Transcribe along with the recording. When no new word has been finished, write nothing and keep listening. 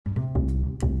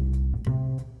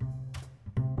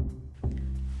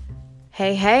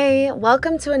Hey, hey,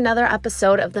 welcome to another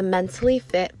episode of the Mentally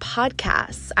Fit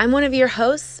Podcast. I'm one of your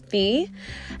hosts, V,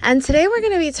 and today we're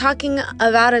going to be talking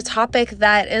about a topic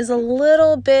that is a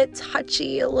little bit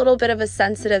touchy, a little bit of a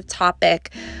sensitive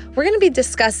topic. We're going to be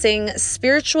discussing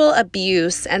spiritual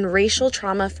abuse and racial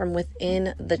trauma from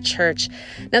within the church.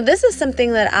 Now, this is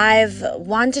something that I've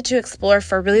wanted to explore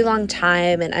for a really long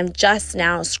time, and I'm just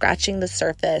now scratching the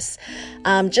surface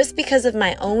just because of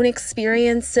my own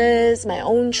experiences, my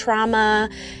own trauma,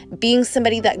 being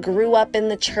somebody that grew up in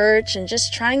the church, and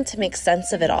just trying to make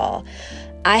sense of it all.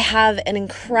 I have an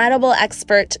incredible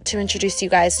expert to introduce you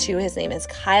guys to. His name is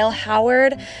Kyle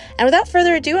Howard. And without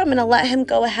further ado, I'm going to let him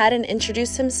go ahead and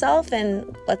introduce himself,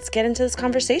 and let's get into this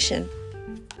conversation.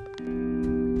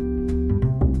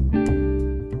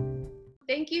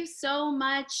 Thank you so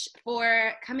much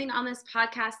for coming on this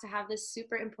podcast to have this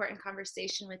super important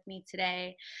conversation with me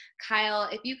today. Kyle,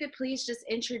 if you could please just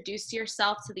introduce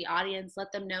yourself to the audience,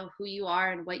 let them know who you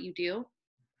are and what you do.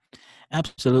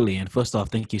 Absolutely. And first off,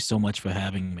 thank you so much for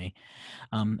having me.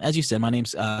 As you said, my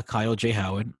name's Kyle J.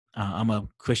 Howard. I'm a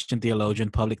Christian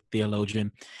theologian, public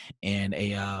theologian, and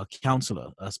a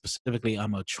counselor. Specifically,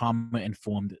 I'm a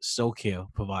trauma-informed soul care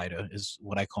provider is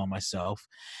what I call myself.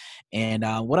 And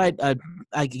what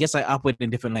I guess I operate in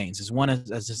different lanes. Is one,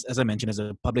 as I mentioned, as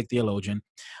a public theologian,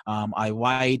 I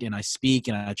write and I speak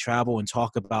and I travel and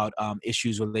talk about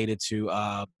issues related to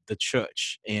the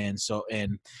church and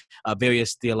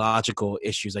various theological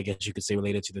issues, I guess you could say,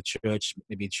 related to the church,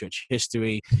 maybe church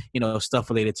history, stuff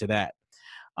related to that.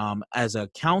 As a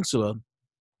counselor,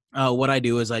 what I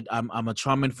do is I'm a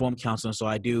trauma-informed counselor, so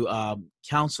I do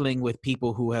counseling with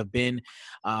people who have been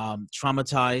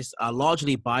traumatized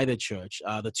largely by the church.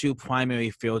 The two primary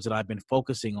fields that I've been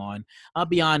focusing on,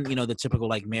 beyond the typical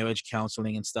like marriage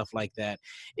counseling and stuff like that,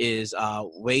 is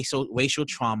racial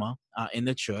trauma in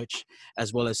the church,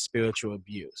 as well as spiritual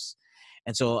abuse.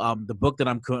 And so the book that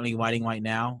I'm currently writing right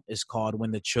now is called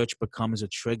When the Church Becomes a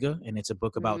Trigger, and it's a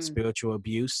book about spiritual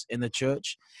abuse in the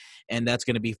church. And that's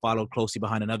going to be followed closely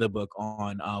behind another book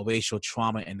on racial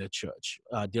trauma in the church,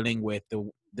 dealing with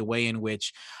the way in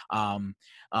which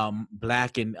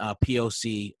Black and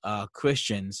POC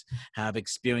Christians have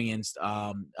experienced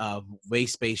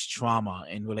race-based trauma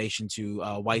in relation to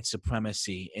white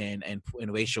supremacy and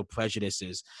racial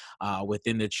prejudices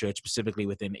within the church, specifically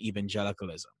within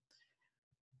evangelicalism.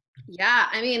 Yeah,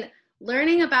 I mean,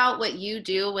 learning about what you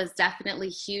do was definitely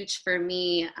huge for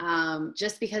me,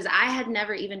 just because I had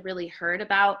never even really heard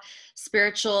about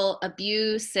spiritual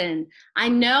abuse. And I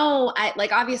know,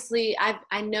 obviously,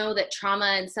 I know that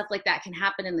trauma and stuff like that can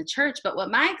happen in the church. But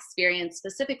what my experience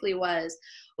specifically was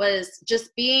just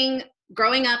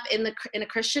growing up in a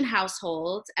Christian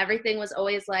household. Everything was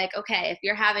always like, okay, if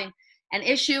you're having an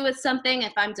issue with something,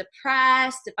 if I'm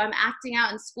depressed, if I'm acting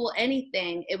out in school,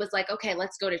 anything, it was like, okay,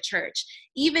 let's go to church.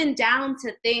 Even down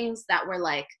to things that were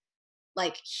like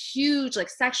huge, like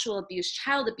sexual abuse,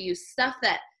 child abuse, stuff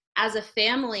that as a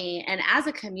family and as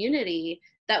a community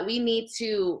that we need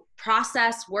to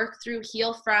process, work through,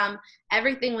 heal from.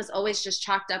 Everything was always just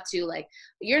chalked up to like,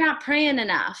 you're not praying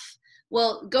enough.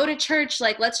 Well, go to church,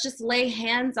 like, let's just lay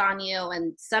hands on you,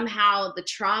 and somehow the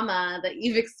trauma that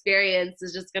you've experienced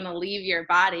is just going to leave your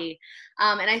body.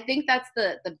 And I think that's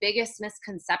the biggest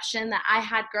misconception that I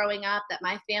had growing up, that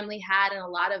my family had, and a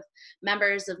lot of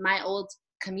members of my old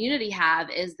community have,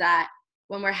 is that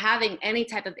when we're having any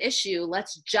type of issue,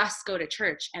 let's just go to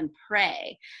church and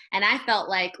pray. And I felt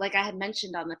like I had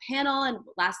mentioned on the panel and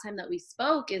last time that we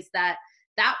spoke, is that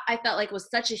I felt like was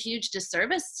such a huge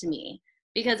disservice to me,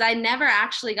 because I never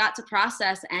actually got to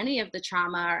process any of the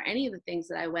trauma or any of the things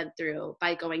that I went through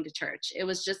by going to church. It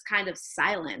was just kind of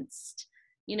silenced.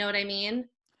 You know what I mean?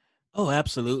 Oh,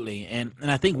 absolutely. And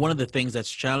I think one of the things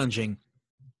that's challenging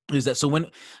is that, so when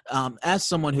as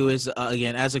someone who is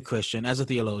again, as a Christian, as a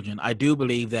theologian, I do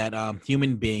believe that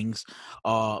human beings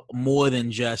are more than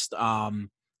just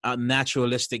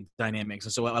naturalistic dynamics,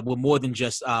 and so we're more than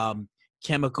just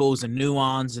chemicals and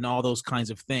neurons and all those kinds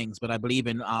of things, but I believe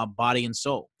in body and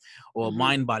soul, or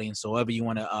mind, body, and soul, however you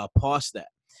want to parse that.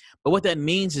 But what that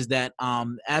means is that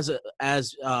as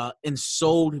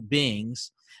ensouled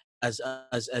beings, as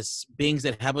beings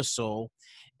that have a soul,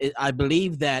 I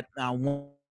believe that one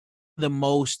of the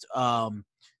most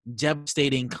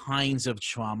devastating kinds of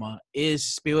trauma is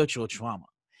spiritual trauma.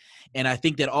 And I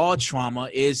think that all trauma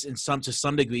is to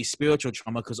some degree spiritual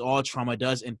trauma, because all trauma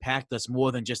does impact us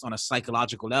more than just on a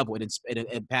psychological level. It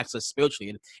impacts us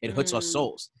spiritually. It hurts our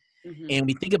souls. Mm-hmm. And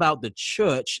we think about the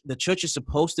church is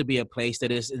supposed to be a place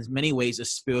that is in many ways a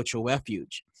spiritual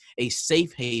refuge, a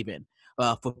safe haven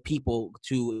for people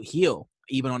to heal,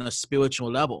 even on a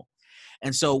spiritual level.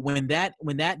 And so when that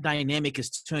dynamic is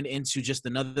turned into just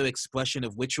another expression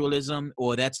of ritualism,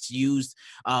 or that's used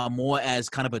more as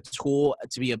kind of a tool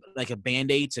to be like a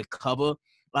Band-Aid to cover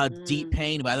deep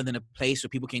pain, rather than a place where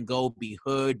people can go be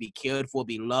heard, be cared for,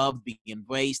 be loved, be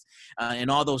embraced, and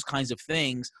all those kinds of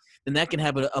things, then that can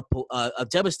have a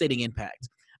devastating impact.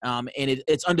 And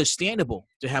it's understandable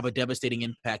to have a devastating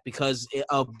impact because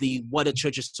of what a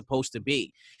church is supposed to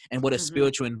be and what a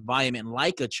spiritual environment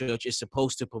like a church is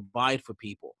supposed to provide for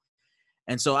people.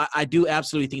 And so I do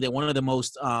absolutely think that one of the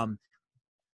most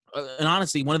and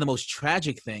honestly, one of the most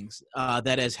tragic things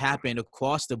that has happened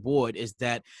across the board is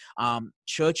that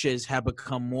churches have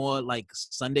become more like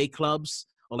Sunday clubs,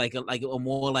 or or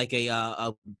more like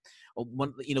a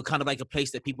one, kind of like a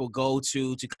place that people go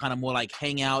to kind of more like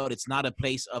hang out. It's not a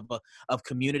place of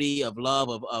community, of love,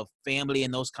 of family,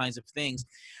 and those kinds of things.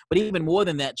 But even more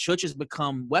than that, church has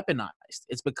become weaponized.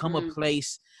 It's become a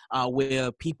place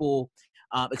where people,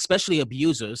 especially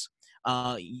abusers,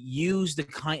 use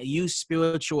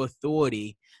spiritual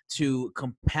authority to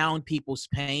compound people's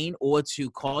pain or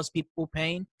to cause people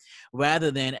pain,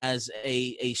 rather than as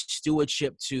a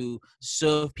stewardship to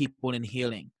serve people in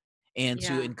healing and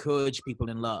to encourage people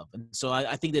in love. And so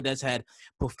I think that that's had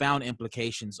profound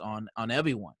implications on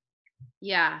everyone.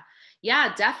 Yeah,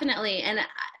 definitely. And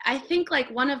I think like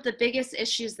one of the biggest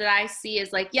issues that I see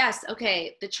is like, yes,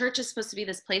 okay, the church is supposed to be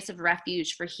this place of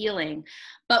refuge for healing.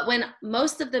 But when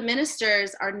most of the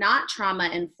ministers are not trauma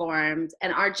informed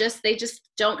and they just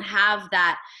don't have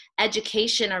that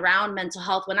education around mental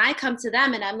health. When I come to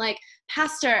them and I'm like,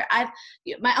 Pastor,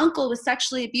 my uncle was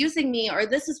sexually abusing me, or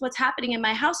this is what's happening in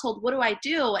my household, what do I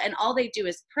do? And all they do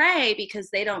is pray because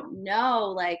they don't know,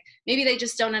 like maybe they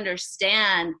just don't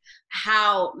understand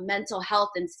how mental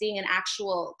health and seeing an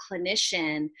actual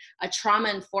clinician, a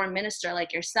trauma-informed minister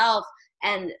like yourself,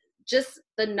 and just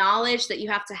the knowledge that you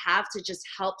have to just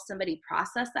help somebody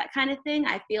process that kind of thing.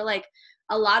 I feel like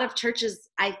a lot of churches,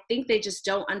 I think they just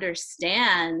don't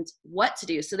understand what to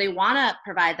do. So they want to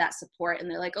provide that support, and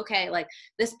they're like, okay, like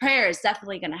this prayer is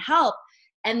definitely going to help.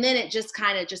 And then it just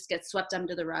kind of just gets swept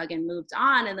under the rug and moved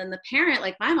on. And then the parent,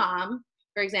 like my mom,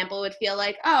 for example, would feel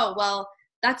like, oh, well,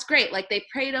 that's great. Like they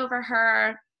prayed over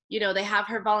her, they have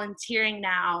her volunteering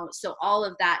now. So all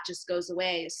of that just goes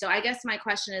away. So I guess my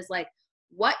question is like,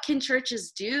 what can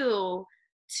churches do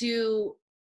to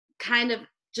kind of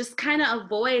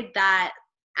avoid that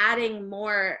adding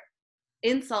more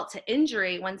insult to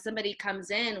injury when somebody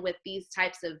comes in with these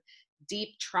types of deep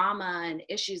trauma and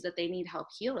issues that they need help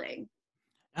healing?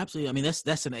 Absolutely. I mean,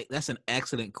 that's an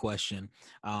excellent question.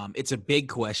 It's a big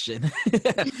question.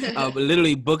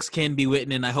 Literally, books can be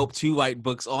written, and I hope to write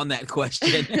books on that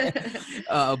question.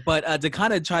 But to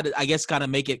kind of try to, I guess, kind of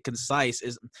make it concise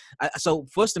is, so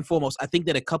first and foremost, I think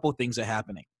that a couple things are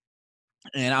happening.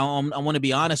 And I want to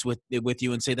be honest with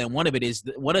you and say that one of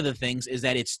the things is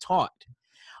that it's taught.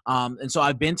 And so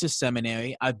I've been to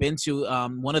seminary. I've been to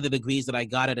one of the degrees that I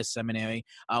got at a seminary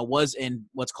was in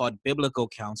what's called biblical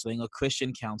counseling or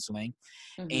Christian counseling.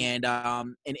 And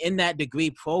in that degree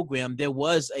program, there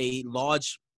was a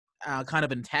large kind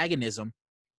of antagonism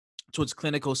towards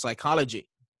clinical psychology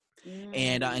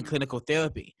and clinical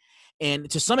therapy.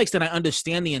 And to some extent, I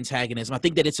understand the antagonism. I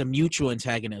think that it's a mutual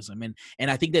antagonism.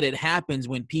 And I think that it happens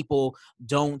when people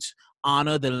don't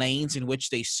honor the lanes in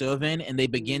which they serve in, and they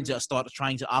begin to start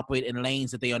trying to operate in lanes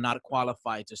that they are not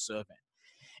qualified to serve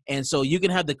in. And so you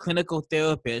can have the clinical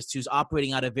therapist who's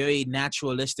operating out of very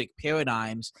naturalistic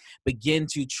paradigms begin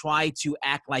to try to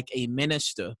act like a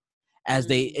minister as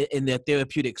they in their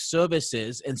therapeutic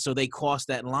services, and so they cross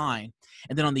that line.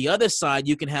 And then on the other side,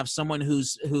 you can have someone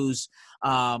whose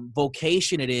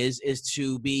vocation it is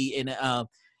to be in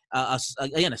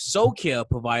again a soul care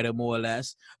provider, more or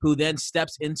less, who then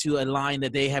steps into a line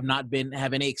that they have not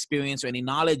have any experience or any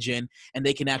knowledge in, and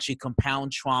they can actually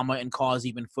compound trauma and cause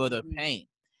even further pain.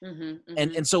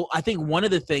 And so I think one of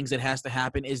the things that has to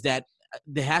happen is that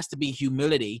there has to be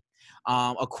humility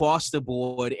across the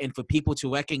board, and for people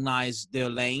to recognize their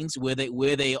lanes, where they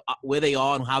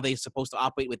are and how they're supposed to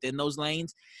operate within those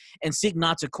lanes, and seek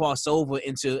not to cross over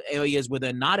into areas where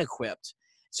they're not equipped,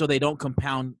 so they don't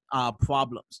compound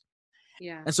problems.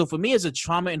 Yeah. And so for me as a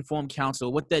trauma-informed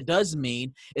counselor, what that does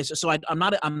mean is, so I'm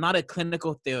not a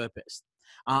clinical therapist.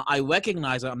 I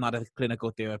recognize I'm not a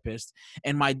clinical therapist,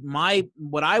 and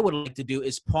what I would like to do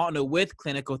is partner with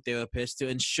clinical therapists to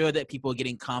ensure that people are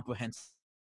getting comprehensive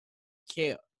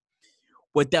care.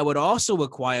 What that would also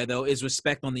require, though, is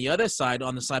respect on the other side,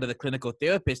 on the side of the clinical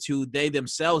therapist, who they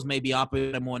themselves may be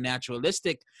operating a more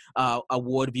naturalistic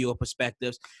award view or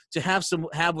perspectives, to have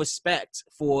respect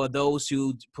for those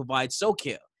who provide soul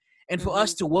care. and for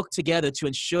us to work together to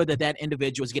ensure that that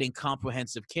individual is getting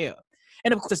comprehensive care.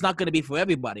 And of course, it's not going to be for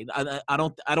everybody.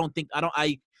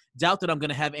 I doubt that I'm going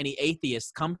to have any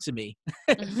atheists come to me,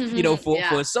 for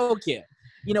Yeah. soul care.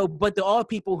 But there are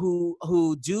people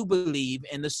who do believe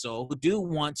in the soul, who do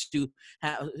want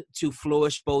to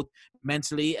flourish both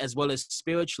mentally as well as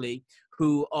spiritually,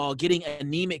 who are getting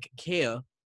anemic care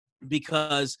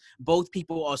because both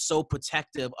people are so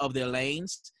protective of their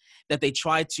lanes that they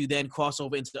try to then cross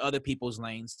over into other people's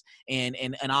lanes and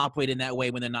operate in that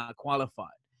way when they're not qualified.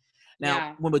 Now,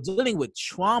 Yeah. when we're dealing with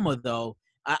trauma, though,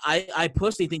 I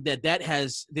personally think that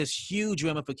has this huge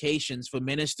ramifications for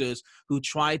ministers who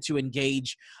try to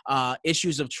engage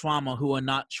issues of trauma who are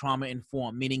not trauma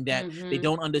informed, meaning that they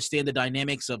don't understand the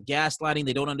dynamics of gaslighting,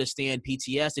 they don't understand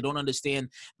PTS, they don't understand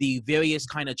the various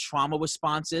kind of trauma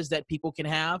responses that people can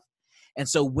have. And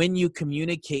so when you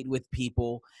communicate with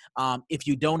people, if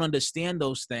you don't understand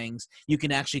those things, you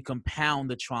can actually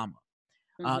compound the trauma.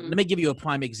 Let me give you a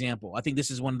prime example. I think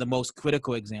this is one of the most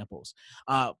critical examples.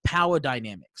 Power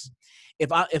dynamics.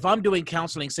 If I'm doing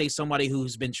counseling, say somebody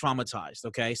who's been traumatized,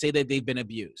 okay, say that they've been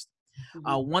abused.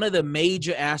 One of the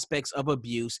major aspects of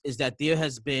abuse is that there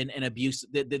has been an abuse.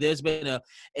 There's been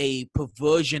a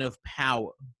perversion of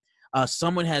power.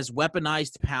 Someone has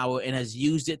weaponized power and has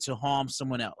used it to harm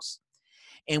someone else.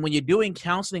 And when you're doing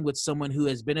counseling with someone who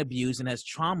has been abused and has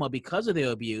trauma because of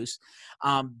their abuse,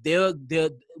 they're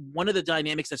one of the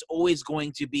dynamics that's always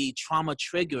going to be trauma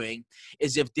triggering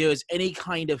is if there's any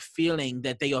kind of feeling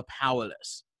that they are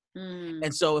powerless.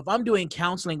 And so if I'm doing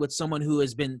counseling with someone who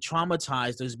has been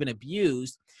traumatized or has been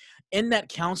abused, in that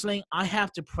counseling, I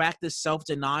have to practice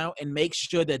self-denial and make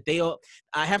sure that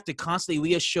I have to constantly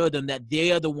reassure them that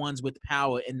they are the ones with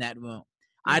power in that room.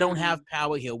 I don't have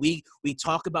power here. We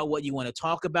talk about what you want to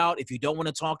talk about. If you don't want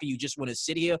to talk and you just want to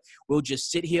sit here, we'll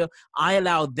just sit here. I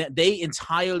allow that they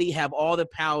entirely have all the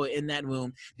power in that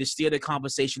room to steer the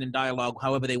conversation and dialogue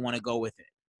however they want to go with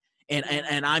it.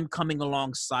 And I'm coming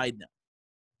alongside them.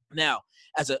 Now,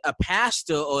 as a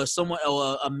pastor or someone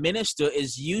or a minister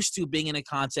is used to being in a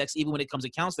context, even when it comes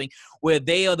to counseling, where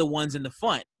they are the ones in the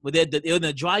front, where they're in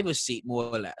the driver's seat, more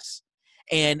or less.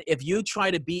 And if you try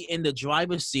to be in the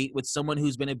driver's seat with someone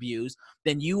who's been abused,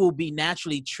 then you will be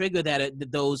naturally triggered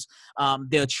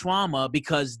their trauma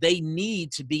because they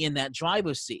need to be in that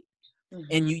driver's seat.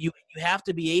 And you have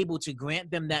to be able to grant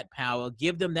them that power,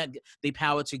 give them the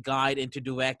power to guide and to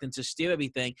direct and to steer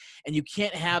everything. And you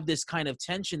can't have this kind of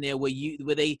tension there where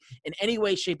they in any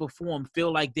way, shape, or form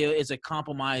feel like there is a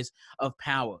compromise of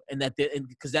power, and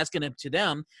because that's going to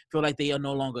them feel like they are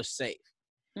no longer safe.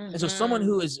 And so someone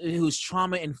who's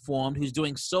trauma informed, who's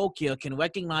doing soul care, can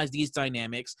recognize these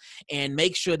dynamics and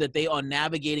make sure that they are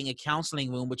navigating a counseling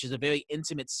room, which is a very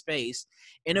intimate space,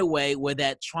 in a way where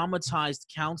that traumatized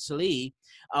counselee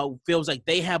feels like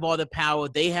they have all the power,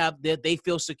 they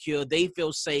feel secure, they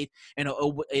feel safe, and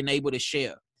are able to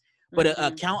share. But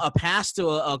a pastor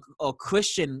or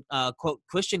Christian, quote,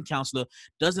 Christian counselor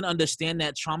doesn't understand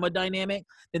that trauma dynamic,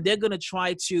 then they're going to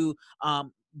try to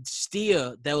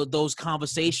steer those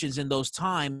conversations in those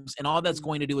times, and all that's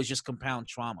going to do is just compound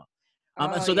trauma.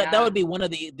 And so that would be one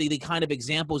of the kind of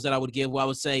examples that I would give, where I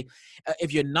would say,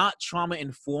 if you're not trauma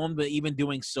informed, but even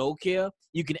doing soul care,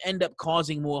 you can end up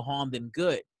causing more harm than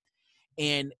good.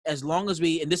 And as long as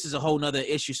and this is a whole nother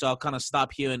issue, so I'll kind of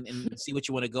stop here and see what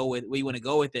you want to go with, where you want to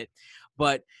go with it.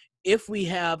 But if we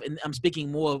have, and I'm speaking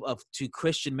more to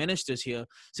Christian ministers here,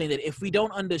 saying that if we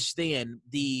don't understand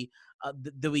the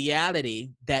reality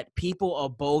that people are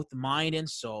both mind and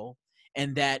soul,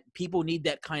 and that people need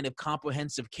that kind of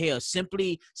comprehensive care.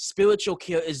 Simply spiritual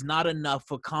care is not enough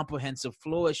for comprehensive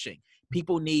flourishing.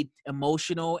 People need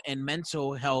emotional and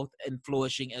mental health and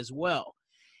flourishing as well.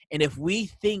 And if we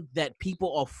think that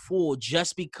people are full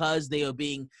just because they are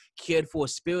being cared for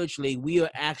spiritually, we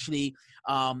are actually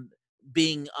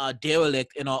being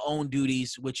derelict in our own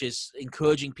duties, which is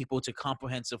encouraging people to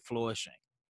comprehensive flourishing.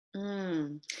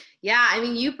 Yeah, I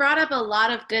mean, you brought up a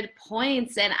lot of good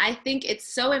points, and I think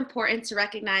it's so important to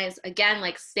recognize, again,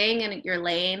 like staying in your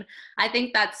lane. I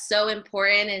think that's so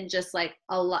important, and just like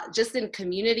a lot, just in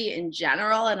community in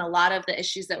general, and a lot of the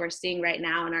issues that we're seeing right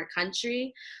now in our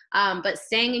country. But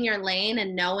staying in your lane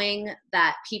and knowing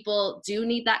that people do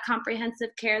need that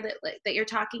comprehensive care that you're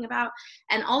talking about,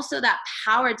 and also that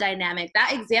power dynamic.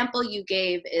 That example you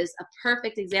gave is a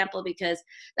perfect example, because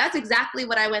that's exactly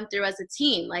what I went through as a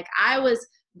teen. Like, I was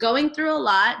going through a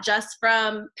lot just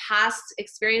from past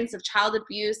experience of child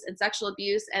abuse and sexual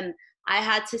abuse, and I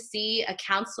had to see a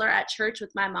counselor at church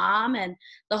with my mom, and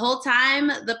the whole time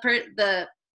the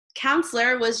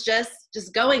counselor was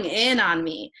just going in on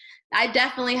me. I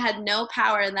definitely had no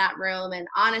power in that room. And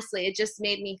honestly, it just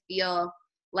made me feel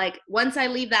like once I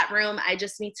leave that room, I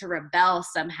just need to rebel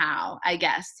somehow, I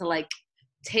guess, to like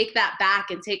take that back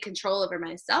and take control over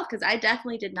myself, because I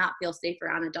definitely did not feel safe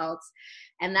around adults.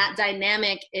 And that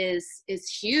dynamic is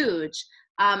huge.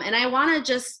 And I want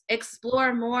to just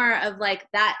explore more of like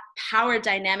that power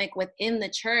dynamic within the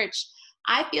church.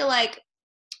 I feel like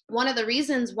one of the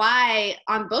reasons why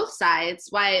on both sides,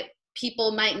 why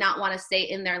people might not want to stay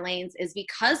in their lanes is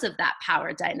because of that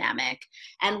power dynamic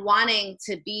and wanting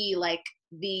to be like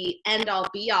the end all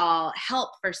be all help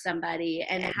for somebody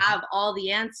and have all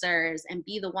the answers and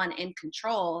be the one in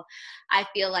control, I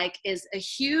feel like is a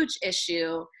huge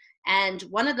issue. And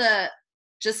one of the,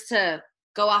 just to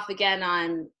go off again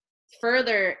on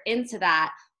further into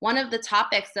that, one of the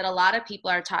topics that a lot of people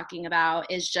are talking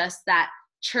about is just that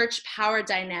church power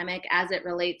dynamic as it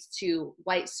relates to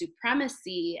white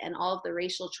supremacy and all of the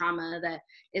racial trauma that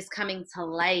is coming to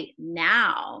light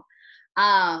now.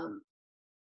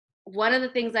 One of the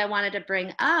things I wanted to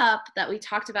bring up that we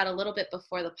talked about a little bit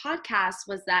before the podcast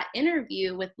was that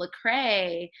interview with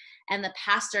Lecrae and the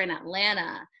pastor in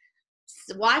Atlanta.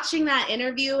 Watching that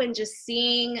interview and just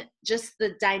seeing just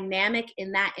the dynamic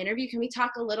in that interview, can we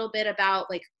talk a little bit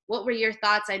about like what were your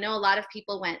thoughts? I know a lot of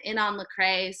people went in on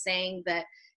Lecrae saying that,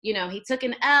 you know, he took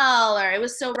an L or it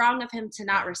was so wrong of him to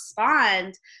not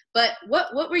respond. But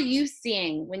what were you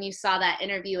seeing when you saw that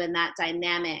interview and that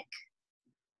dynamic?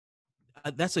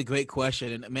 That's a great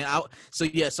question. And man, so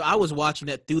I was watching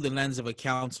that through the lens of a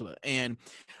counselor, and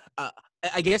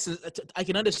I guess I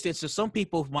can understand. So some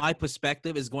people, my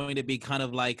perspective is going to be kind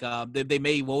of like they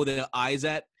may roll their eyes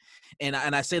at, and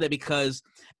I say that because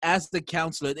as the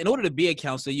counselor, in order to be a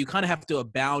counselor, you kind of have to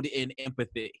abound in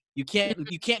empathy. You can't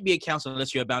be a counselor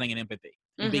unless you're abounding in empathy.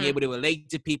 And being able to relate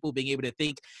to people, being able to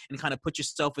think and kind of put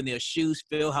yourself in their shoes,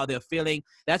 feel how they're feeling.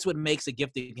 That's what makes a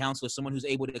gifted counselor, someone who's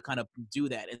able to kind of do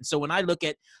that. And so when I look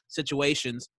at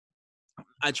situations,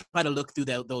 I try to look through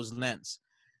those lens.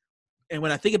 And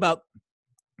when I think about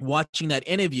watching that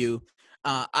interview,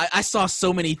 I saw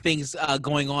so many things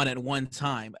going on at one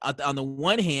time. On the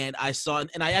one hand, I saw,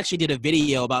 and I actually did a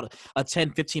video, about a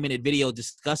 10, 15-minute video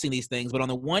discussing these things. But on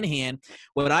the one hand,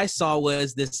 what I saw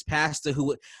was this pastor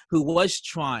who was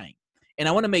trying. And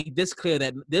I want to make this clear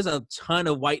that there's a ton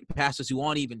of white pastors who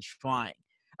aren't even trying.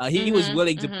 He was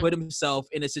willing to put himself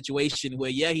in a situation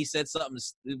where, he said something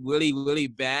really, really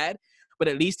bad, but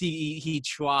at least he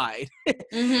tried. But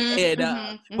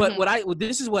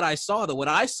this is what I saw though. What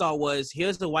I saw was,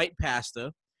 here's the white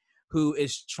pastor who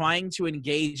is trying to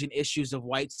engage in issues of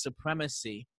white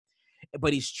supremacy,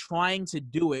 but he's trying to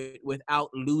do it without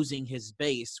losing his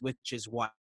base, which is white.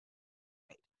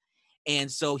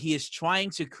 And so he is trying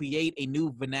to create a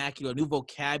new vernacular, new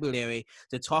vocabulary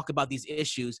to talk about these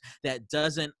issues that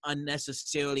doesn't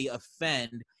unnecessarily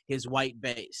offend his white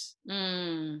base.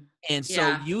 And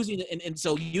so using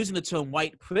the term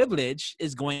white privilege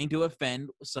is going to offend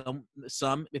some,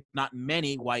 if not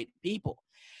many, white people.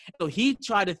 So he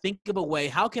tried to think of a way,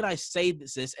 how can I say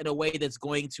this in a way that's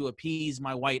going to appease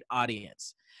my white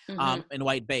audience and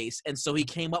white base? And so he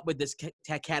came up with this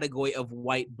category of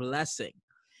white blessing.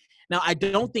 Now, I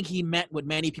don't think he meant what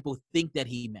many people think that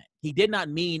he meant. He did not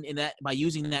mean in that, by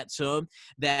using that term,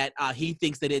 that he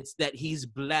thinks that he's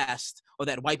blessed, or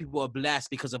that white people are blessed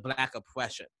because of black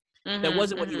oppression. That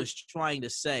wasn't what he was trying to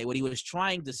say. What he was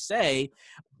trying to say,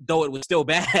 though it was still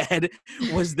bad,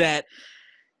 was that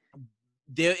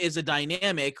there is a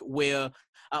dynamic where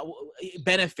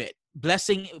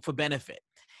blessing for benefit.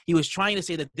 He was trying to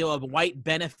say that there are white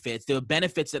benefits. There are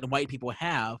benefits that white people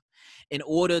have in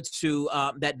order to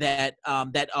that are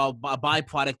a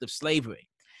byproduct of slavery.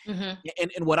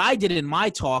 And what I did in my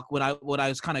talk, when I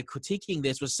was kind of critiquing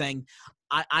this, was saying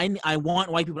I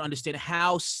want white people to understand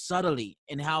how subtly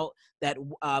and how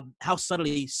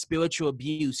subtly spiritual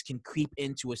abuse can creep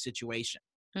into a situation.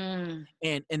 And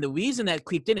the reason that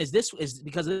creeped in is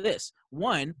because of this.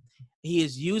 One, he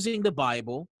is using the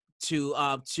Bible to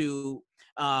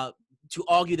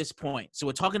argue this point. So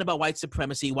we're talking about white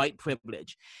supremacy, white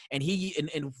privilege,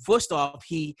 and first off,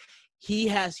 he's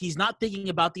not thinking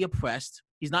about the oppressed.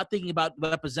 He's not thinking about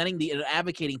representing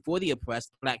advocating for the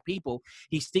oppressed black people.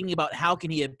 He's thinking about how can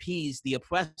he appease the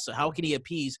oppressor? How can he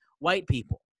appease white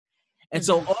people? And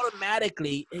so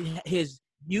automatically his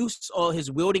use or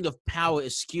his wielding of power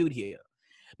is skewed here.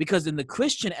 Because in the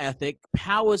Christian ethic,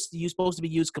 power is supposed to be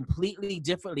used completely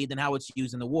differently than how it's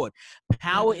used in the world.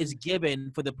 Power is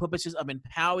given for the purposes of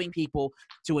empowering people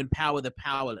to empower the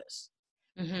powerless.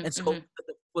 And so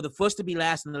for the first to be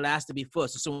last and the last to be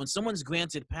first. So when someone's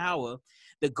granted power,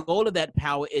 the goal of that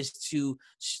power is to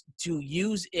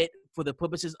use it for the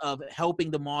purposes of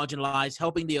helping the marginalized,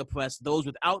 helping the oppressed, those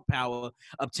without power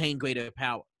obtain greater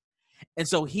power. And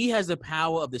so he has the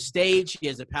power of the stage, he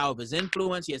has the power of his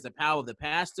influence, he has the power of the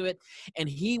pastorate, and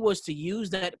he was to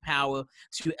use that power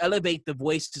to elevate the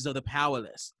voices of the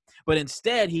powerless. But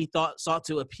instead, he sought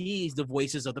to appease the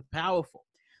voices of the powerful.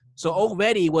 So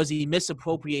already was he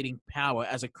misappropriating power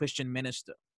as a Christian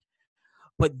minister.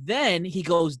 But then he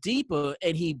goes deeper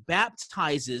and he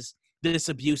baptizes this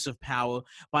abuse of power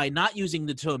by not using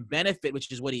the term benefit,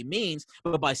 which is what he means,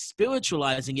 but by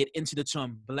spiritualizing it into the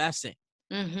term blessing.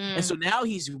 And so now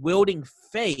he's wielding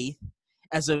faith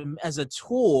as a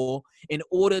tool in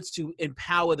order to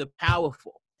empower the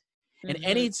powerful. And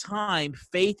anytime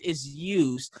faith is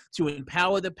used to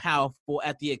empower the powerful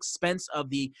at the expense of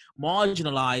the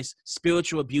marginalized,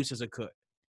 spiritual abuse has occurred.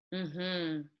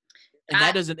 And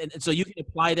that doesn't, and so you can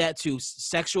apply that to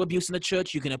sexual abuse in the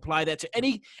church. You can apply that to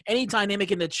any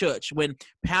dynamic in the church. When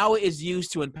power is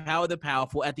used to empower the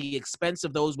powerful at the expense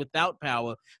of those without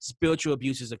power, spiritual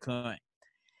abuse is occurring.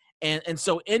 And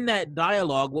so in that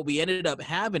dialogue, what we ended up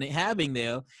having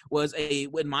there was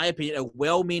in my opinion, a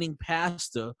well-meaning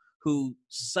pastor who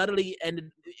subtly ended,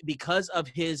 because of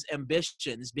his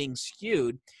ambitions being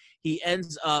skewed, he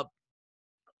ends up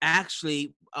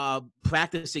actually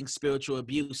practicing spiritual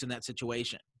abuse in that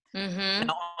situation.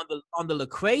 Now on the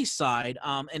Lecrae side,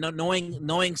 and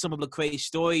knowing some of Lecrae's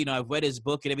story, I've read his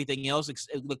book and everything else.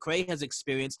 Lecrae has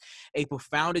experienced a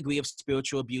profound degree of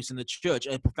spiritual abuse in the church,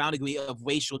 a profound degree of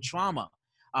racial trauma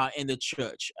in the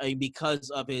church because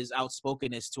of his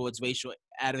outspokenness towards racial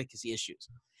advocacy issues.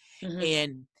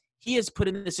 And he is put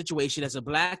in this situation as a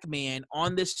black man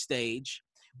on this stage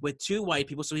with two white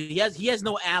people, so he has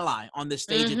no ally on this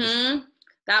stage.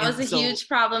 That was a huge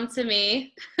problem to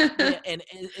me. and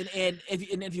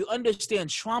if you understand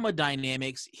trauma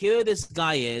dynamics, here this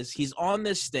guy is. He's on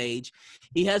this stage.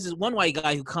 He has this one white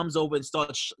guy who comes over and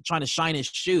starts trying to shine his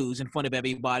shoes in front of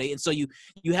everybody. And so you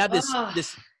have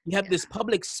this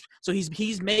public. So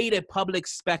he's made a public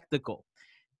spectacle.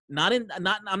 I'm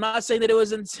not saying that it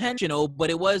was intentional, but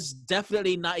it was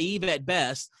definitely naive at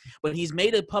best. But he's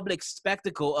made a public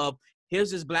spectacle of,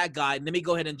 here's this black guy, and let me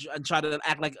go ahead and try to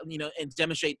act like, and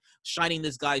demonstrate shining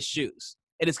this guy's shoes.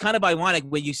 And it's kind of ironic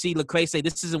when you see Lecrae say,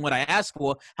 this isn't what I asked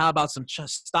for. How about some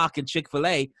stock in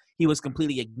Chick-fil-A? He was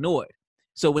completely ignored.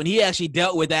 So when he actually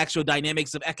dealt with the actual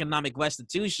dynamics of economic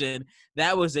restitution,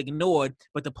 that was ignored,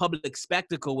 but the public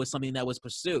spectacle was something that was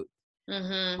pursued.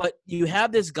 But you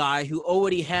have this guy who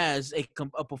already has a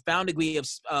profound degree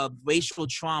of racial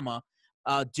trauma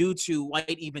due to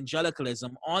white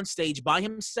evangelicalism on stage by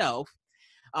himself,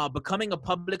 becoming a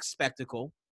public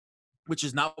spectacle, which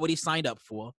is not what he signed up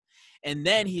for. And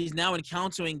then he's now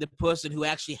encountering the person who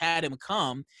actually had him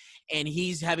come, and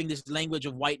he's having this language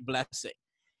of white blessing.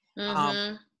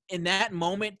 In that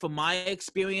moment, from my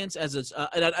experience and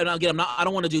again, I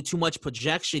don't want to do too much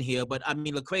projection here, but I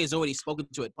mean, Lecrae has already spoken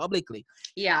to it publicly.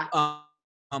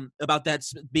 About that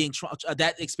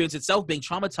that experience itself being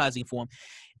traumatizing for him.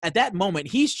 At that moment,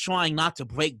 he's trying not to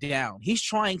break down. He's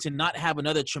trying to not have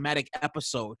another traumatic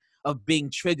episode of being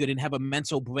triggered and have a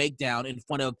mental breakdown in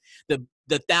front of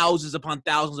the thousands upon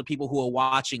thousands of people who are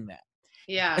watching that.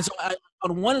 And so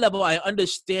on one level, I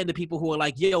understand the people who are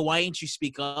like, yo, why ain't you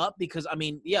speak up? Because, I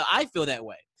mean, yeah, I feel that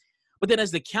way. But then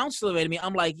as the counselor in me,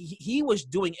 I'm like, he was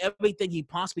doing everything he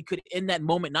possibly could in that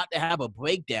moment not to have a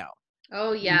breakdown.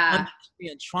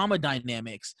 Understand trauma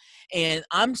dynamics. And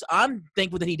I'm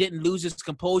thankful that he didn't lose his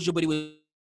composure, but he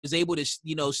was able to,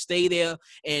 stay there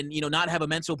and, not have a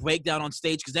mental breakdown on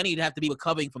stage, because then he'd have to be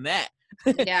recovering from that.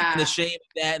 And the shame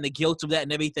of that and the guilt of that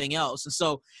and everything else. And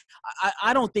so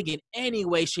I don't think in any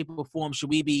way, shape, or form should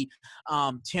we be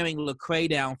tearing Lecrae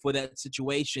down for that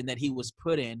situation that he was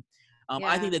put in.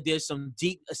 I think that there's some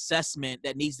deep assessment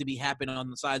that needs to be happening on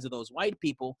the sides of those white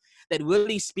people that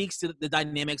really speaks to the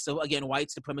dynamics of, again,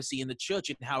 white supremacy in the church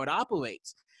and how it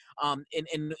operates. And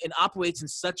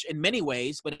operates in many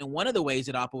ways, but in one of the ways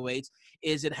it operates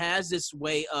is it has this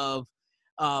way of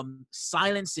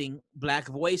silencing black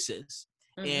voices.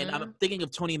 And I'm thinking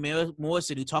of Toni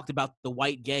Morrison, who talked about the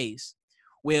white gaze,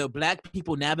 where black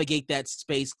people navigate that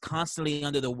space constantly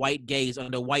under the white gaze,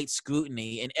 under white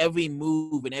scrutiny, and every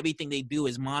move and everything they do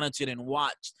is monitored and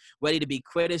watched, ready to be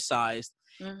criticized.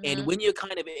 And when you're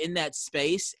kind of in that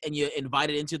space and you're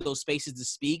invited into those spaces to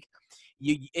speak,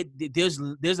 there's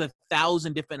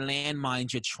 1,000 different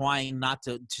landmines you're trying not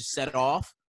to set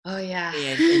off.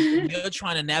 And you're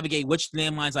trying to navigate which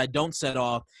landmines I don't set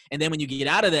off. And then when you get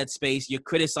out of that space, you're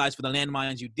criticized for the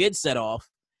landmines you did set off.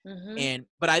 Mm-hmm. And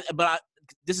but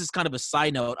this is kind of a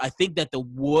side note. I think that the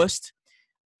worst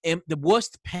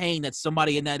pain that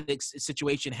somebody in that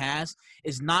situation has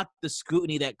is not the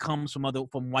scrutiny that comes from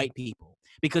white people,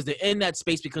 because they're in that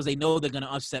space because they know they're going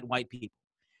to upset white people.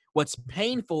 What's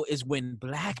painful is when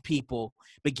black people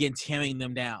begin tearing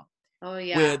them down, Oh where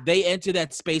yeah. they enter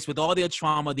that space with all their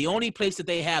trauma. The only place that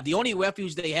they have, the only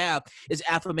refuge they have, is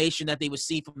affirmation that they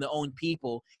receive from their own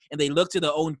people, and they look to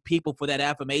their own people for that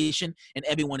affirmation, and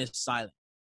everyone is silent.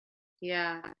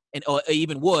 Yeah. And or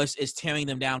even worse is tearing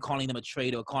them down, calling them a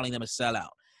traitor, or calling them a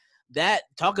sellout. That,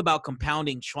 talk about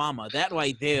compounding trauma. That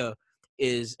right there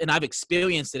is, and I've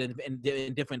experienced it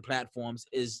in different platforms,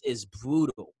 is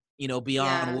brutal, beyond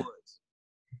Yeah. words.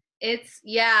 It's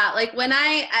yeah, like when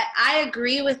I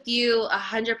agree with you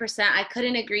 100%. I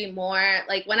couldn't agree more.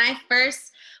 Like when I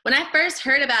first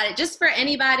heard about it, just for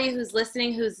anybody who's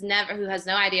listening who has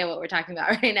no idea what we're talking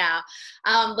about right now,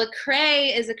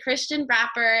 Lecrae is a Christian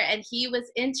rapper, and he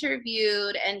was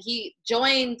interviewed and he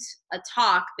joined a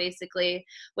talk basically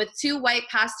with two white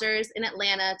pastors in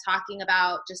Atlanta talking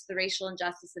about just the racial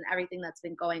injustice and everything that's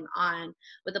been going on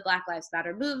with the Black Lives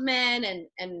Matter movement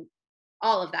and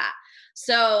all of that.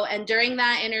 So, and during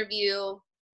that interview,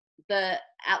 the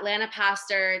Atlanta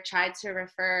pastor tried to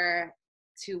refer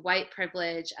to white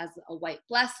privilege as a white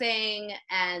blessing,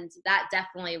 and that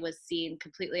definitely was seen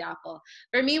completely awful.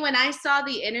 For me, when I saw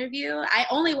the interview, I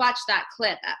only watched that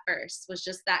clip at first, was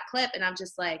just that clip, and I'm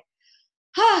just like,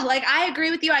 like I agree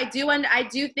with you. I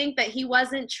do think that he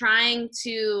wasn't trying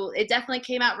to, it definitely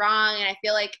came out wrong, and I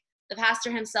feel like the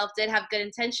pastor himself did have good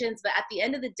intentions, but at the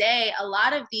end of the day, a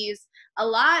lot of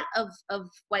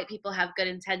white people have good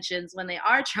intentions when they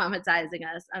are traumatizing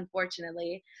us,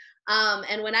 unfortunately.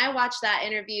 And when I watched that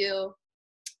interview,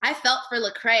 I felt for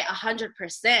Lecrae 100%.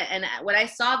 And when I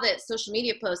saw that social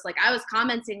media post, like I was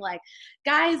commenting like,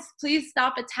 guys, please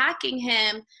stop attacking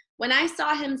him. When I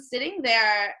saw him sitting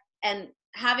there and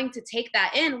having to take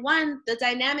that in, one, the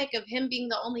dynamic of him being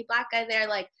the only Black guy there,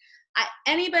 like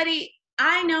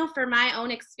I know for my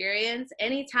own experience,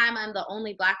 anytime I'm the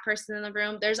only Black person in the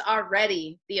room, there's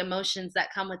already the emotions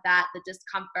that come with that, the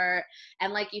discomfort,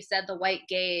 and like you said, the white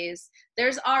gaze.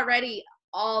 There's already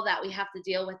all that we have to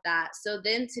deal with that. So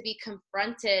then to be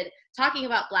confronted talking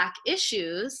about Black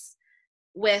issues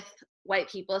with white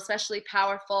people, especially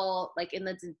powerful, like in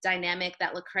the dynamic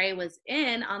that Lecrae was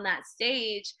in on that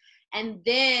stage, and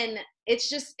then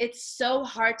it's so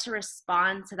hard to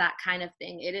respond to that kind of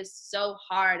thing. It is so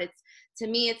hard. To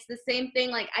me, it's the same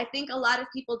thing. Like, I think a lot of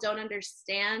people don't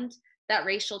understand that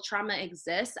racial trauma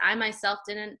exists. I myself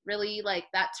didn't really, like,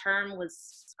 that term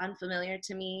was unfamiliar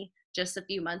to me just a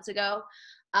few months ago.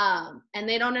 And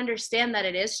they don't understand that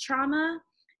it is trauma.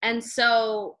 And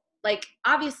so, like,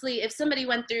 obviously, if somebody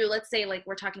went through, let's say, like,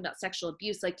 we're talking about sexual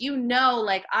abuse, like,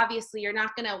 like, obviously, you're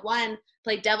not going to, one,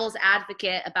 play devil's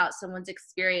advocate about someone's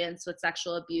experience with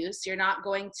sexual abuse. You're not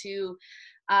going to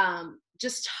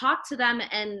just talk to them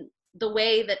and the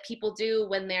way that people do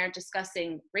when they're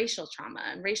discussing racial trauma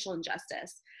and racial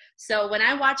injustice. So when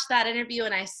I watched that interview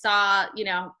and I saw,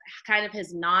 kind of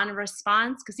his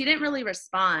non-response, because he didn't really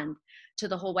respond to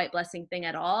the whole white blessing thing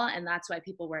at all, and that's why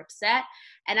people were upset.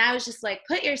 And I was just like,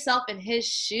 put yourself in his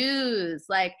shoes.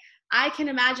 Like, I can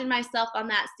imagine myself on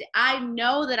that I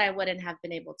know that I wouldn't have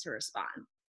been able to respond.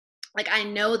 Like, I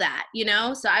know that,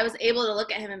 So I was able to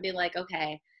look at him and be like,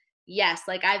 okay, yes,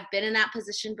 like I've been in that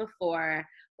position before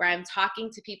where I'm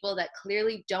talking to people that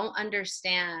clearly don't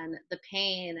understand the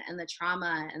pain and the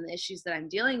trauma and the issues that I'm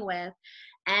dealing with.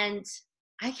 And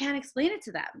I can't explain it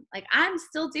to them. Like, I'm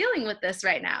still dealing with this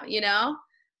right now,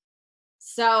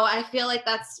 So I feel like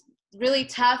that's really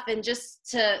tough. And just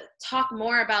to talk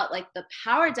more about like the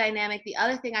power dynamic, the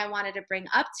other thing I wanted to bring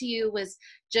up to you was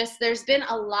just there's been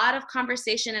a lot of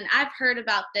conversation, and I've heard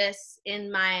about this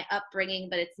in my upbringing,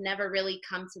 but it's never really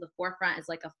come to the forefront as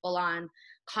like a full-on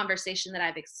conversation that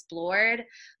I've explored.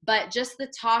 But just the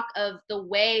talk of the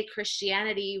way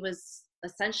Christianity was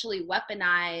essentially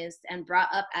weaponized and brought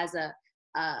up as a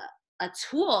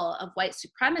tool of white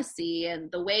supremacy,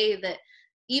 and the way that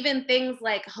even things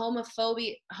like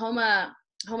homosexuality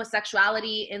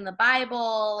in the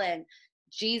Bible, and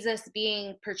Jesus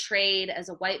being portrayed as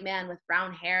a white man with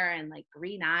brown hair and like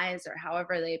green eyes, or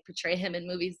however they portray him in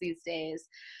movies these days.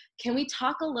 Can we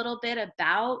talk a little bit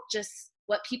about just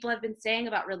what people have been saying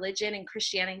about religion and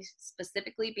Christianity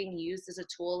specifically being used as a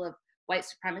tool of white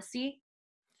supremacy?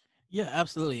 Yeah,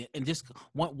 absolutely. And just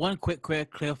one quick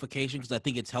clarification, because I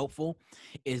think it's helpful,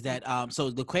 is that so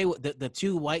the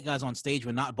two white guys on stage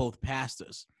were not both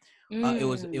pastors.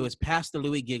 It was Pastor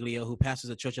Louis Giglio, who pastors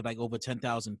a church of like over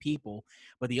 10,000 people,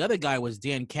 but the other guy was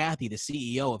Dan Cathy, the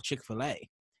CEO of Chick-fil-A.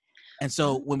 And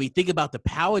so when we think about the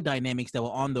power dynamics that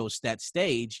were on that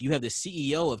stage, you have the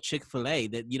CEO of Chick-fil-A,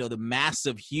 that, the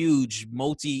massive, huge,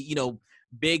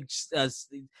 big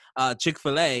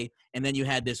Chick-fil-A, and then you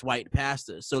had this white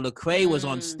pastor. So Lecrae was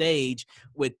on stage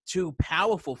with two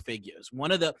powerful figures.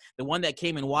 One of the one that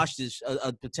came and watched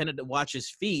pretended to watch his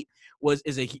feet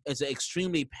is an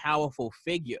extremely powerful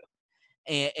figure,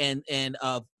 and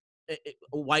a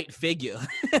white figure.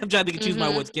 I'm trying to choose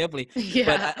my words carefully,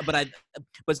 Yeah. but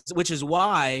which is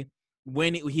why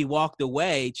when he walked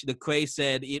away, Lecrae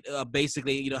said,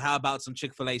 basically, how about some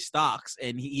Chick-fil-A stocks?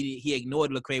 And he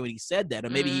ignored Lecrae when he said that, or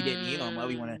maybe he didn't hear him.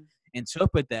 However you want to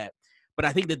interpret that. But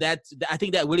I think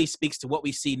that really speaks to what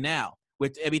we see now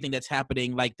with everything that's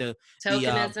happening, like the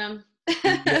tokenism.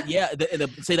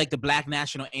 Say like the Black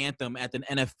national anthem at the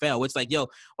NFL. It's like, yo,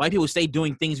 white people stay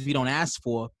doing things we don't ask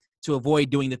for to avoid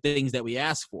doing the things that we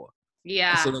ask for.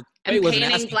 Yeah. So and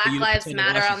painting Black Lives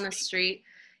Matter on the street.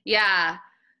 Yeah.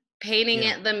 Painting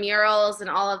it, the murals and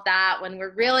all of that, when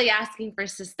we're really asking for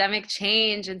systemic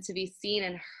change and to be seen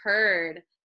and heard.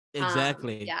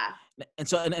 Exactly. Yeah. And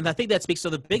so, and I think that speaks to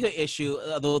the bigger issue,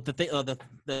 the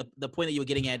point that you were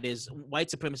getting at is white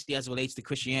supremacy as it relates to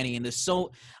Christianity. And there's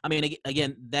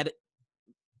again, that,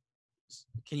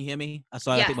 can you hear me?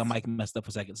 Sorry, yes. I think my mic messed up for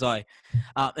a second. Sorry.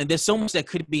 And there's so much that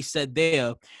could be said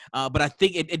there, but I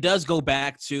think it does go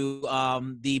back to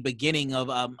the beginning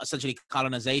of essentially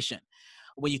colonization.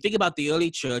 When you think about the early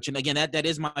church, and again, that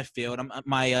is my field.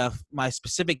 My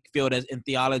specific field in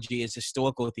theology is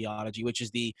historical theology, which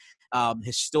is the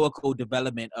historical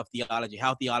development of theology,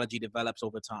 how theology develops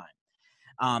over time.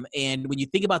 And when you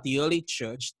think about the early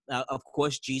church, of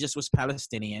course, Jesus was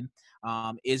Palestinian.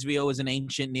 Israel is an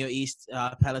ancient Near East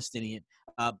Palestine.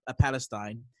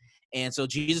 And so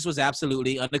Jesus was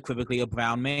absolutely, unequivocally a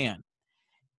brown man.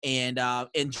 And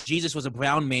Jesus was a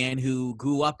brown man who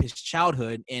grew up his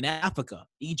childhood in Africa,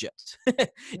 Egypt,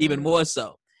 even more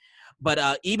so.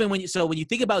 But even when you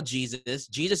think about Jesus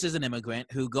is an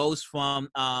immigrant who goes from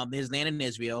his land in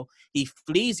Israel. He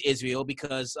flees Israel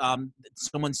because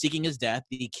someone's seeking his death.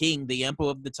 The king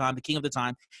of the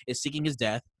time is seeking his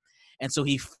death. And so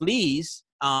he flees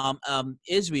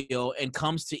Israel and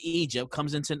comes to Egypt,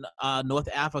 comes into North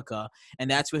Africa, and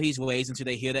that's where he's raised until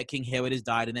they hear that King Herod has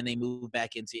died, and then they move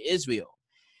back into Israel.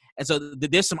 And so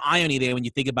there's some irony there when you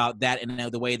think about that and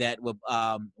the way that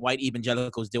white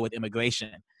evangelicals deal with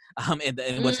immigration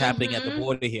and what's happening at the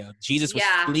border here. Jesus was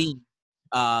fleeing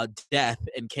death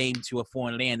and came to a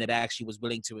foreign land that actually was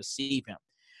willing to receive him.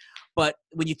 But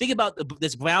when you think about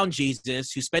this brown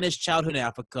Jesus who spent his childhood in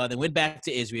Africa, then went back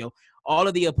to Israel, all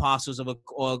of the apostles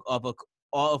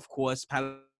of course,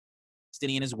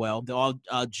 Palestinian as well. They're all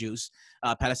Jews,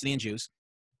 Palestinian Jews.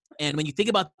 And when you think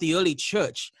about the early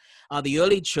church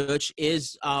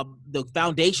is the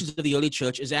foundations of the early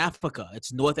church is Africa.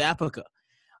 It's North Africa.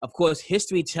 Of course,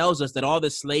 history tells us that all the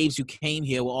slaves who came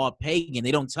here were all pagan.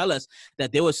 They don't tell us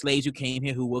that there were slaves who came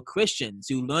here who were Christians,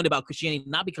 who learned about Christianity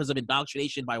not because of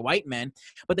indoctrination by white men,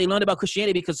 but they learned about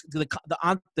Christianity because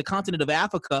the continent of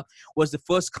Africa was the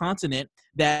first continent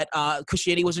that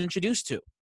Christianity was introduced to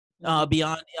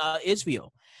beyond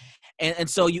Israel. And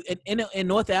so in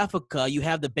North Africa, you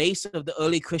have the base of the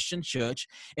early Christian church,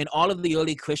 and all of the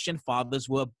early Christian fathers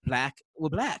were black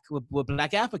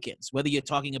Africans. Whether you're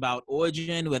talking about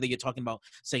Origen, whether you're talking about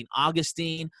St.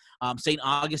 Augustine. St.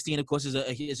 Augustine, of course, is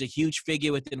a huge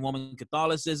figure within Roman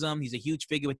Catholicism. He's a huge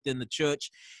figure within the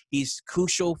church. He's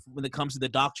crucial when it comes to the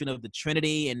doctrine of the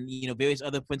Trinity and various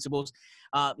other principles.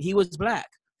 He was black.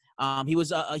 He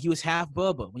was half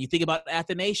Berber. When you think about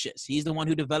Athanasius, he's the one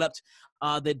who developed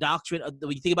the doctrine.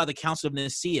 When you think about the Council of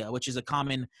Nicaea, which is a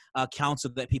common council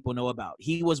that people know about,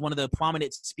 he was one of the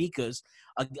prominent speakers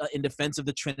in defense of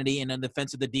the Trinity and in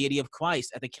defense of the deity of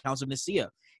Christ at the Council of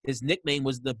Nicaea. His nickname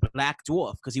was the Black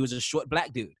Dwarf because he was a short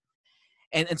black dude.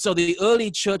 And so the early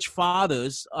church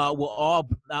fathers were all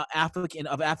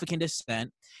of African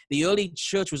descent. The early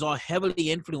church was all heavily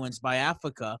influenced by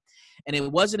Africa. And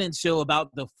it wasn't until about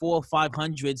the 400s or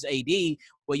 500s AD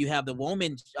where you have the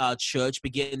Roman church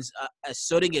begins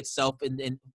asserting itself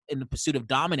in the pursuit of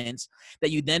dominance that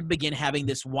you then begin having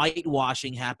this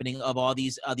whitewashing happening of all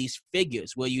these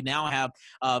figures, where you now have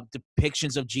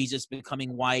depictions of Jesus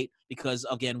becoming white because,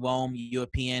 again, Rome,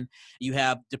 European. You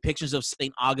have depictions of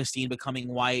St. Augustine becoming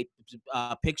white,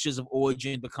 pictures of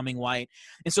Origen becoming white.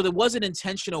 And so there was an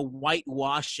intentional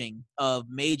whitewashing of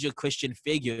major Christian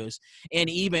figures and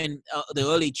even the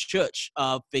early church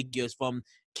figures from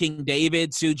King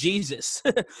David to Jesus.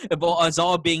 It's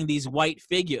all being these white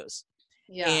figures.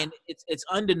 Yeah. And it's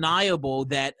undeniable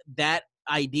that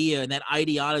idea and that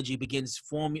ideology begins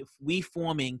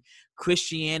reforming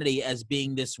Christianity as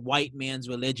being this white man's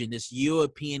religion, this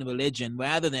European religion,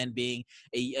 rather than being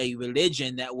a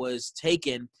religion that was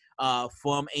taken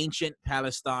from ancient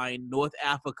Palestine, North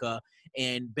Africa,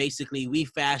 and basically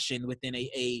refashioned within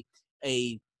a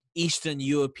Eastern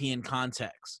European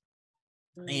context.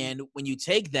 Mm. And when you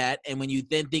take that, and when you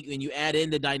add in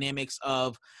the dynamics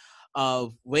of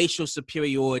racial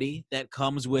superiority that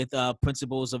comes with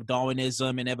principles of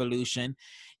Darwinism and evolution,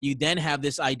 you then have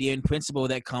this idea and principle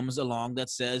that comes along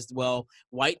that says, well,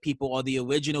 white people are the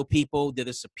original people, they're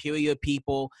the superior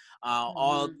people,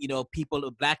 all, Mm.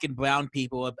 people, black and brown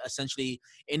people are essentially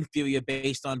inferior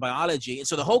based on biology. And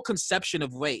so the whole conception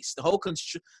of race, the whole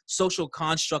social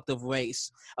construct of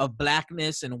race, of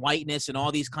blackness and whiteness and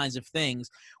all these kinds of things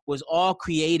was all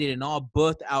created and all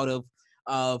birthed out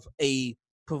of a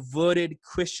perverted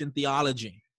Christian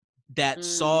theology that Mm.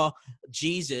 saw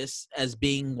Jesus as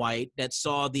being white, that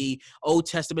saw the Old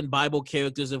Testament Bible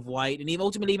characters of white, and even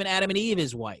ultimately even Adam and Eve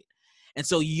is white. And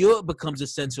so Europe becomes the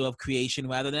center of creation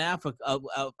rather than Africa,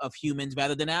 of humans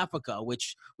rather than Africa,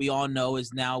 which we all know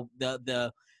is now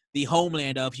the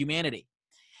homeland of humanity.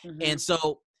 Mm-hmm. And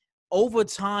so over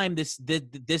time,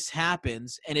 this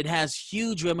happens, and it has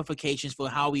huge ramifications for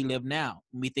how we live now.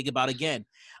 When we think about, again,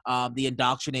 the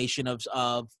indoctrination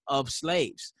of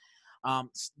slaves.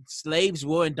 Slaves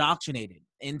were indoctrinated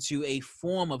into a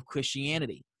form of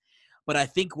Christianity. But I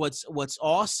think what's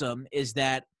awesome is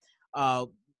that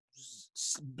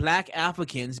Black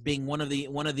Africans, being one of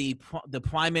the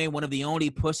primary, one of the only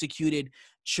persecuted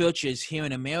churches here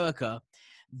in America,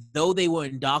 though they were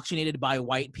indoctrinated by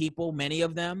white people, many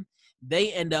of them,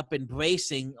 they end up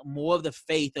embracing more of the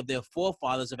faith of their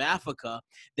forefathers of Africa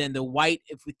than the white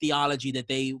theology that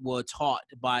they were taught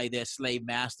by their slave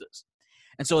masters.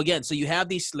 And so again, so you have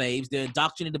these slaves, they're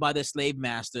indoctrinated by their slave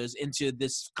masters into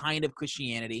this kind of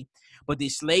Christianity, but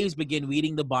these slaves begin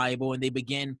reading the Bible, and they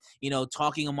begin,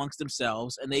 talking amongst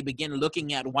themselves, and they begin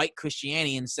looking at white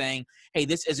Christianity and saying, hey,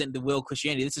 this isn't the real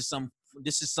Christianity. This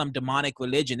is some demonic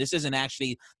religion. This isn't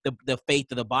actually the faith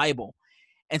of the Bible.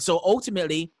 And so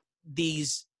ultimately,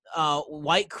 these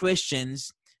white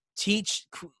Christians teach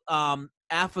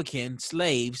African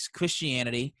slaves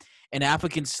Christianity, and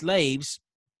African slaves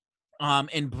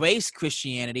embrace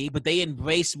Christianity, but they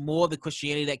embrace more of the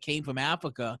Christianity that came from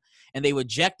Africa, and they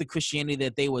reject the Christianity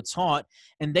that they were taught,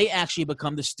 and they actually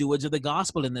become the stewards of the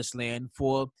gospel in this land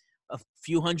for a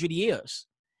few hundred years.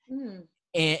 Mm.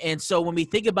 And so when we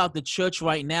think about the church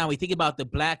right now, we think about the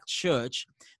Black church.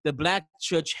 The Black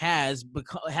church has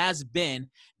been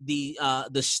the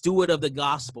steward of the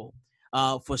gospel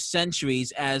for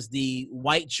centuries, as the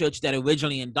white church that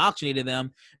originally indoctrinated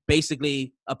them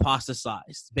basically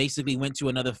apostatized, basically went to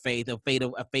another faith, a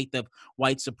faith of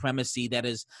white supremacy that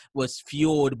was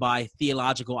fueled by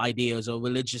theological ideas or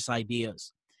religious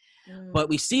ideas. But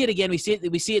we see it again. We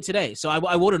see it today. So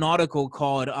I wrote an article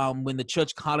called "When the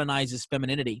Church Colonizes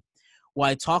Femininity," where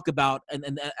I talk about,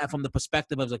 and from the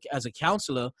perspective as a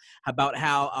counselor, about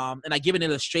how, and I give an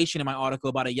illustration in my article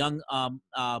about a young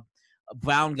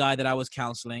brown guy that I was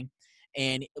counseling.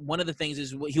 And one of the things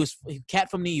is, he was a cat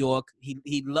from New York.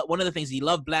 One of the things, he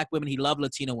loved Black women. He loved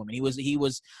Latino women. He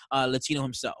was Latino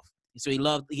himself. So he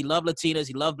loved Latinas.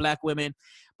 He loved Black women.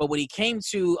 But when he came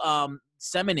to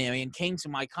seminary and came to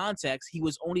my context, he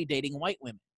was only dating white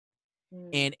women.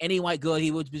 And any white girl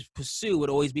he would pursue would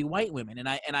always be white women. And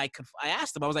I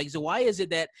asked him, I was like, so why is it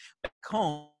that back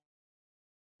home,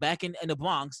 back in the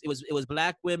Bronx, it was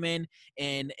Black women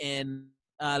and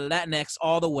Latinx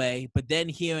all the way, but then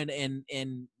here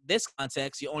in this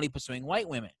context, you're only pursuing white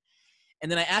women?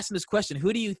 And then I asked him this question: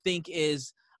 who do you think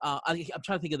is? I'm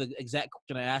trying to think of the exact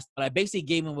question I asked, but I basically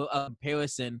gave him a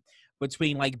comparison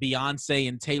between like Beyonce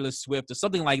and Taylor Swift or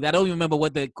something like that. I don't even remember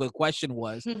what the question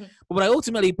was. But what I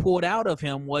ultimately pulled out of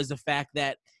him was the fact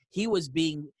that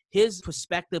his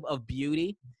perspective of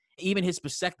beauty, even his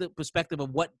perspective of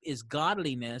what is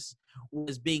godliness,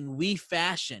 was being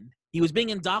refashioned. He was being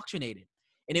indoctrinated.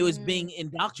 And it was being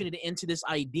indoctrinated into this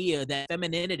idea that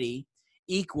femininity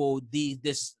equaled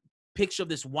this picture of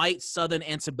this white Southern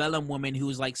antebellum woman who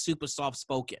was like super soft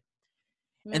spoken.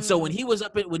 And so when he was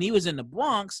in the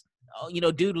Bronx,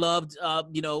 dude loved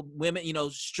women,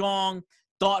 strong,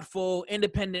 thoughtful,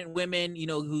 independent women,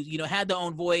 who had their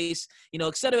own voice,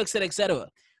 et cetera, et cetera, et cetera.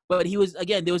 But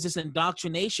there was this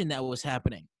indoctrination that was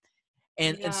happening.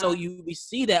 And so we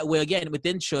see that where, again,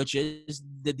 within churches,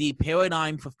 the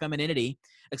paradigm for femininity,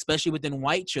 especially within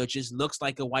white churches, looks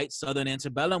like a white Southern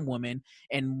antebellum woman,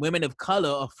 and women of color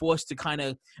are forced to kind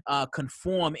of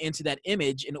conform into that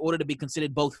image in order to be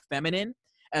considered both feminine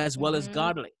as well as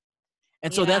godly.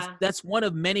 And so Yeah. that's one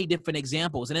of many different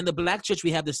examples. And in the Black church,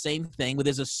 we have the same thing, where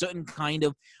there's a certain kind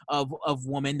of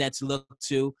woman that's looked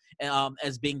to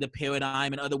as being the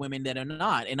paradigm, and other women that are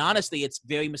not. And honestly, it's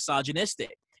very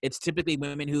misogynistic. It's typically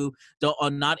women who are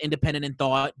not independent in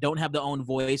thought, don't have their own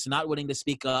voice, not willing to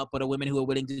speak up, but are women who are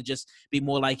willing to just be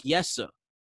more like yes, sir.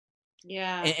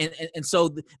 Yeah. And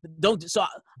so don't. So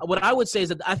what I would say is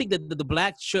that I think that the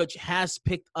Black church has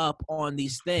picked up on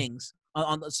these things,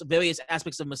 on the various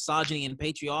aspects of misogyny and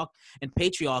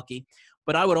patriarchy.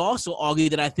 But I would also argue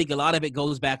that I think a lot of it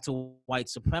goes back to white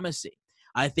supremacy.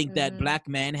 I think that Mm-hmm. Black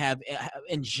men have,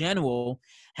 in general,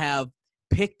 have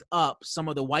picked up some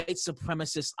of the white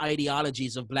supremacist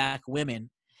ideologies of Black women,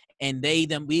 and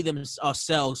we them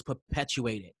ourselves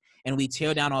perpetuate it. And we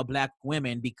tear down our Black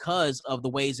women because of the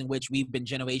ways in which we've been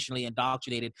generationally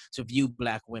indoctrinated to view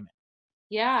Black women.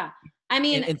 Yeah. I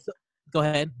mean, And so, go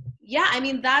ahead. yeah, I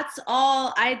mean, that's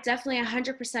all. I definitely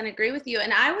 100% agree with you.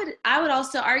 And I would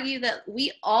also argue that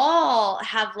we all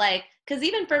have, like, because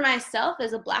even for myself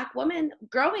as a Black woman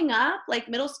growing up, like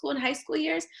middle school and high school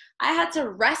years, I had to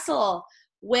wrestle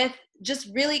with just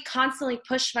really constantly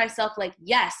push myself, like,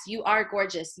 yes, you are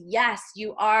gorgeous. Yes,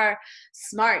 you are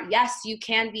smart. Yes, you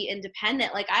can be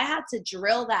independent. Like, I had to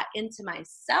drill that into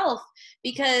myself,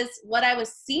 because what I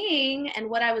was seeing and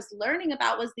what I was learning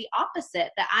about was the opposite,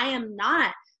 that I am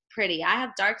not pretty. I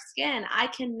have dark skin. I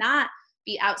cannot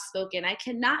be outspoken. I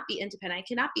cannot be independent. I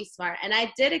cannot be smart. And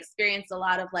I did experience a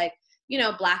lot of, like,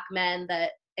 Black men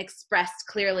that expressed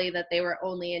clearly that they were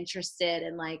only interested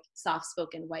in, like,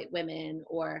 soft-spoken white women,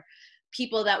 or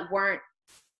people that weren't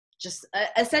just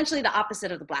essentially the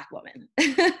opposite of the Black woman.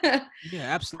 Yeah,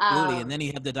 absolutely. And then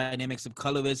you have the dynamics of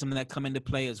colorism that come into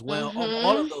play as well. All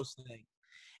of Mm-hmm. those things.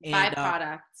 And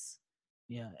Byproducts.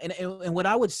 yeah, and what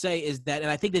I would say is that, and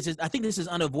I think this is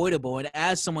unavoidable. And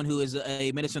as someone who is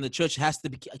a minister in the church, has to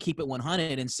keep it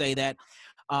 100 and say that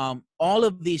all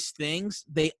of these things,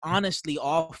 they honestly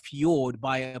are fueled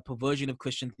by a perversion of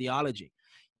Christian theology.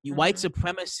 White Mm-hmm.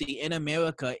 supremacy in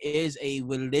America is a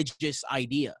religious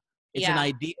idea. It's an Yeah.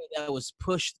 idea that was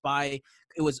pushed by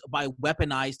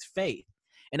weaponized faith.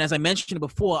 And as I mentioned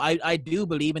before, I do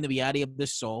believe in the reality of the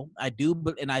soul. I do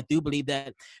believe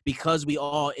that because we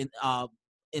are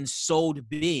ensouled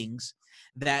beings,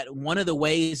 that one of the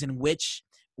ways in which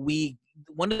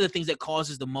one of the things that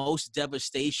causes the most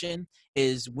devastation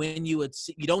is when you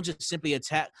don't just simply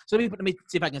attack. So let me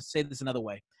see if I can say this another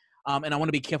way. And I want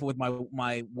to be careful with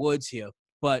my words here,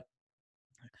 but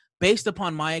based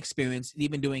upon my experience,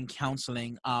 even doing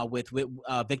counseling with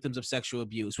victims of sexual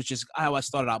abuse, which is how I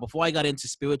started out. Before I got into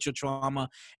spiritual trauma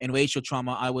and racial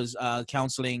trauma, I was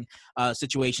counseling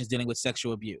situations dealing with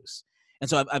sexual abuse. And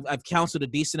so I've counseled a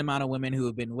decent amount of women who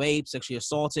have been raped, sexually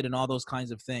assaulted, and all those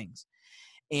kinds of things.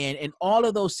 And in all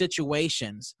of those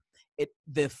situations,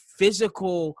 the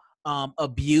physical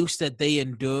abuse that they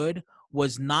endured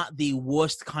was not the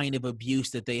worst kind of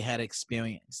abuse that they had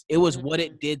experienced. It was what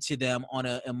Mm-hmm. it did to them on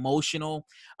an emotional,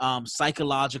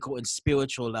 psychological, and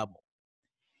spiritual level.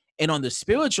 And on the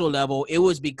spiritual level, it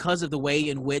was because of the way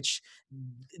in which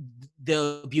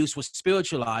the abuse was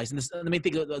spiritualized. And let me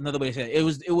think of another way to say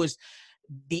it. It was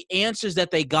the answers that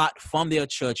they got from their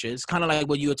churches, kind of like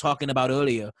what you were talking about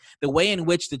earlier. The way in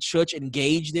which the church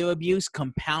engaged their abuse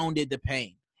compounded the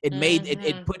pain. It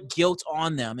Mm-hmm. put guilt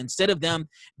on them instead of them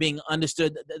being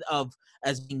understood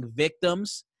as being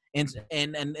victims and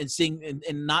seeing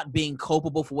and not being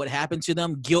culpable for what happened to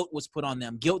them. Guilt was put on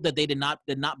them. Guilt that they did not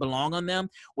belong on them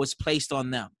was placed on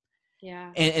them.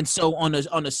 Yeah. And so on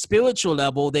a spiritual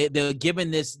level, they're given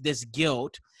this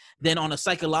guilt. Then on a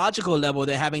psychological level,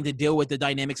 they're having to deal with the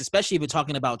dynamics, especially if you're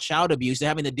talking about child abuse. They're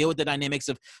having to deal with the dynamics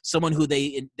of someone who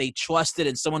they trusted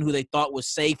and someone who they thought was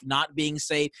safe not being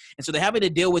safe. And so they're having to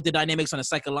deal with the dynamics on a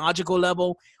psychological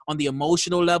level, on the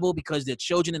emotional level, because they're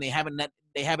children and they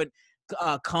haven't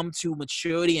come to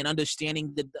maturity and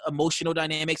understanding the emotional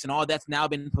dynamics, and all that's now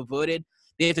been perverted.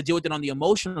 They have to deal with it on the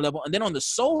emotional level. And then on the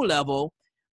soul level,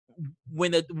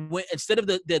 when instead of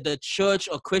the church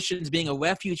or Christians being a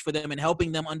refuge for them and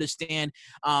helping them understand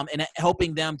and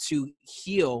helping them to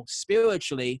heal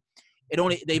spiritually,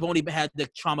 they've only had the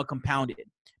trauma compounded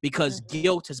because Mm-hmm.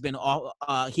 guilt has been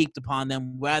heaped upon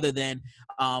them rather than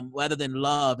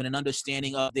love and an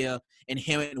understanding of their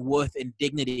inherent worth and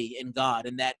dignity in God,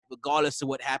 and that regardless of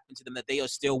what happened to them, that they are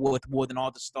still worth more than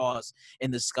all the stars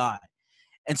in the sky.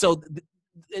 And so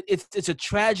it's a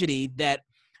tragedy that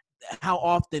how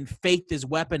often faith is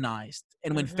weaponized.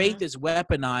 And when Mm-hmm. faith is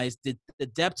weaponized, the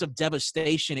depths of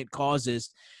devastation it causes,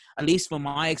 at least from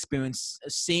my experience,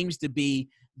 seems to be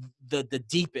the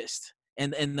deepest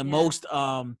and the Yeah. most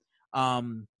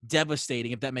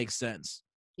devastating, if that makes sense.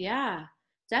 Yeah,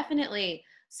 definitely.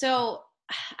 So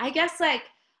I guess like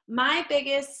my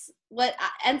biggest, what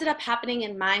ended up happening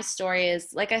in my story is,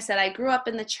 like I said, I grew up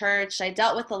in the church. I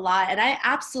dealt with a lot, and I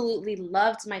absolutely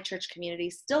loved my church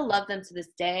community, still love them to this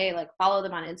day, like follow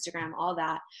them on Instagram, all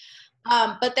that.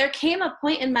 But there came a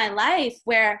point in my life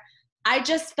where I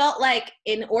just felt like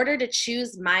in order to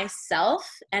choose myself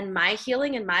and my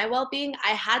healing and my well-being,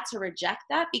 I had to reject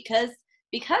that because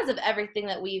of everything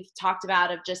that we've talked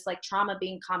about, of just like trauma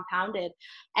being compounded.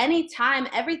 Anytime,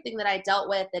 everything that I dealt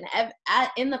with, and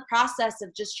in the process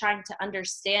of just trying to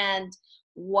understand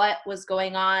what was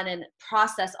going on and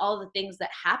process all the things that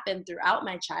happened throughout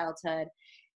my childhood,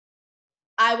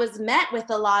 I was met with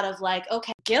a lot of like,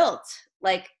 okay, guilt.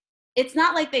 Like, it's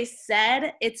not like they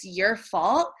said it's your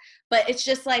fault, but it's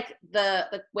just like the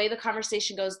way the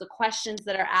conversation goes, the questions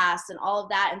that are asked, and all of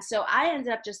that. And so I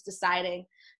ended up just deciding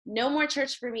no more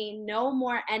church for me, no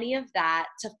more any of that,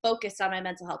 to focus on my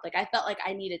mental health. Like, I felt like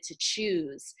I needed to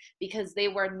choose because they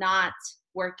were not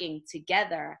working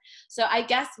together. So I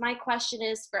guess my question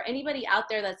is for anybody out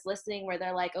there that's listening, where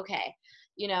they're like, okay,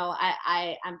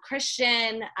 I'm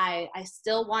Christian. I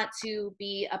still want to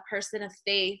be a person of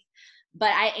faith,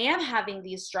 but I am having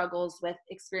these struggles with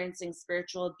experiencing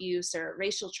spiritual abuse or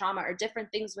racial trauma or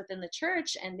different things within the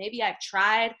church. And maybe I've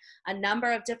tried a number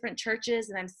of different churches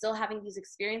and I'm still having these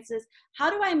experiences. How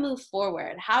do I move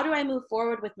forward? How do I move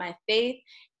forward with my faith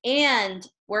and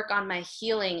work on my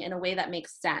healing in a way that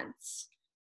makes sense?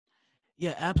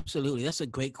 Yeah, absolutely. That's a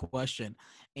great question.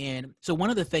 And so one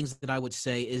of the things that I would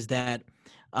say is that,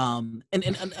 and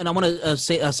I want to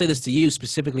say this to you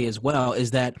specifically as well,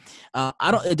 is that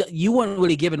you weren't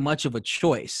really given much of a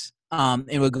choice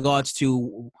in regards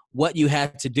to what you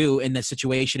had to do in the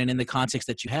situation and in the context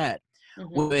that you had.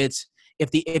 Mm-hmm. Where it's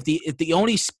if the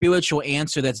only spiritual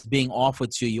answer that's being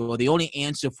offered to you, or the only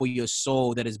answer for your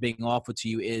soul that is being offered to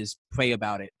you, is pray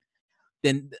about it,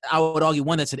 then I would argue,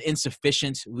 one, that's an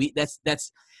insufficient.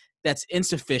 That's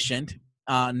insufficient.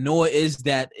 Nor is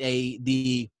that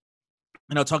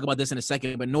and I'll talk about this in a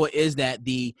second, but nor is that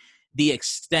the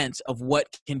extent of what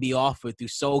can be offered through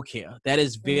soul care. That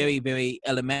is very, very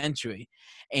elementary,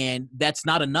 and that's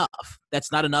not enough.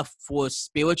 That's not enough for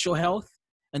spiritual health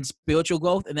and spiritual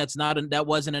growth, and that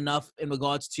wasn't enough in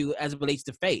regards to, as it relates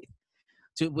to faith.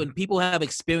 To when people have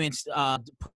experienced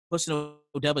personal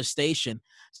devastation,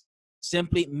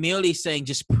 simply merely saying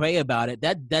just pray about it,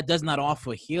 that does not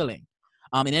offer healing.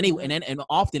 And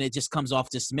often it just comes off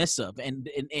dismissive, and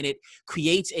it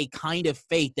creates a kind of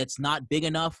faith that's not big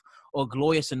enough or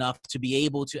glorious enough to be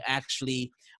able to actually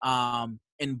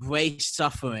embrace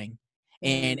suffering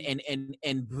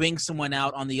and bring someone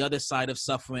out on the other side of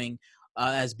suffering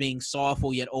as being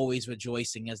sorrowful yet always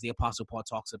rejoicing, as the Apostle Paul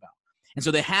talks about. And so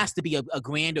there has to be a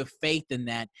grander faith in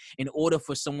that, in order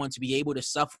for someone to be able to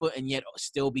suffer and yet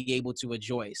still be able to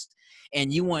rejoice.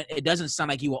 And it doesn't sound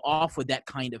like you were offered that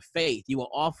kind of faith. You were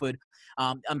offered,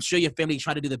 I'm sure your family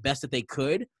tried to do the best that they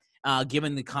could,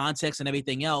 given the context and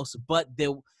everything else, but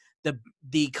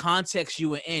the context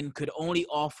you were in could only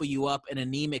offer you up an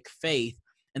anemic faith,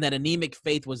 and that anemic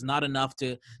faith was not enough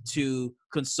to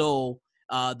console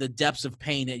the depths of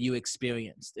pain that you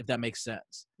experienced, if that makes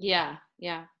sense. Yeah.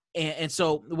 Yeah. And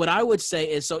so what I would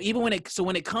say is, when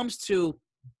it comes to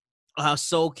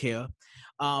soul care,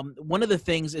 one of the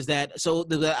things is that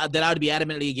that I would be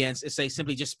adamantly against is say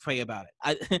simply just pray about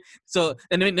it.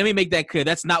 And let me make that clear.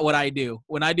 That's not what I do.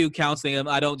 When I do counseling,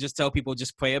 I don't just tell people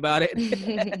just pray about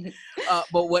it.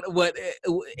 But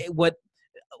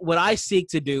what I seek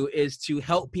to do is to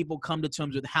help people come to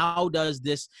terms with how does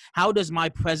my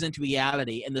present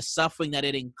reality and the suffering that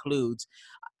it includes,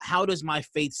 how does my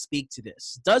faith speak to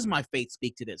this? Does my faith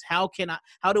speak to this? How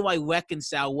do I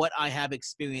reconcile what I have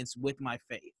experienced with my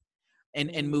faith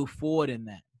and move forward in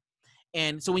that?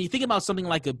 And so when you think about something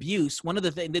like abuse, one of the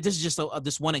things, this is just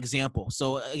this one example.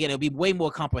 So again, it'll be way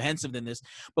more comprehensive than this,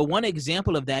 but one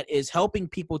example of that is helping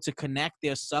people to connect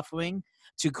their suffering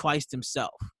to Christ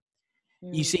himself.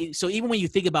 You see, so even when you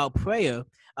think about prayer,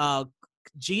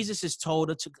 Jesus is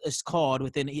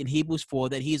called in Hebrews 4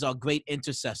 that he's our great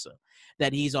intercessor,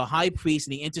 that he's our high priest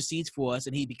and he intercedes for us.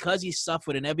 And because he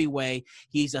suffered in every way,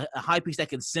 he's a high priest that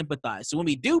can sympathize. So when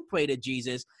we do pray to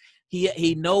Jesus,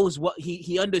 he knows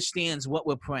he understands what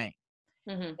we're praying.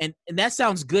 Mm-hmm. And that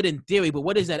sounds good in theory, but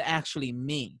what does that actually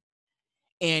mean?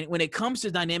 And when it comes to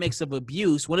dynamics of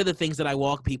abuse, one of the things that I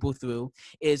walk people through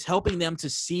is helping them to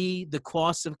see the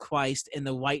cross of Christ in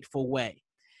the rightful way.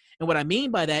 And what I mean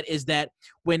by that is that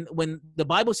when the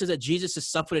Bible says that Jesus has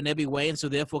suffered in every way and so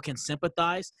therefore can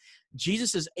sympathize,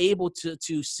 Jesus is able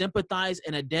to sympathize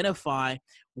and identify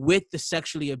with the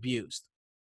sexually abused.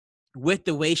 with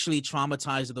the racially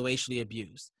traumatized or the racially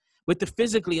abused, with the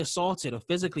physically assaulted or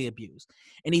physically abused.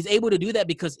 And he's able to do that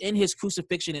because in his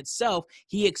crucifixion itself,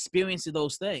 he experienced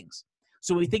those things.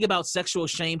 So when we think about sexual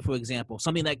shame, for example,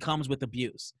 something that comes with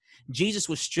abuse, Jesus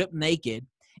was stripped naked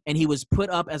and he was put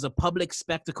up as a public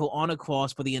spectacle on a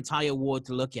cross for the entire world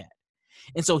to look at.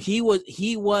 And so he was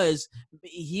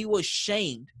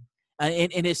shamed,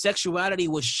 and his sexuality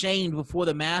was shamed before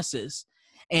the masses,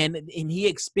 and he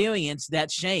experienced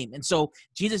that shame. And so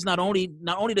Jesus not only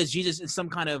does Jesus in some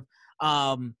kind of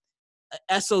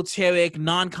esoteric,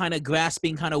 non kind of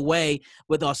grasping kind of way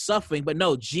with our suffering, but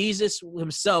no, Jesus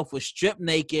himself was stripped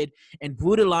naked and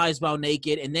brutalized while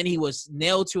naked, and then he was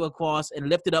nailed to a cross and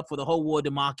lifted up for the whole world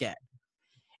to mock at.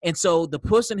 And so the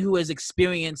person who has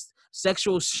experienced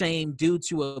sexual shame due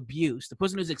to abuse, the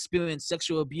person who's experienced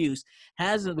sexual abuse,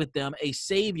 has with them a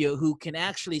savior who can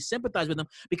actually sympathize with them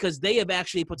because they have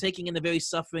actually partaking in the very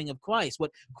suffering of Christ,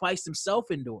 what Christ himself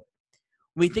endured.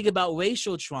 When we think about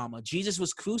racial trauma, Jesus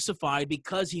was crucified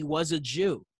because he was a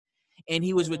Jew, and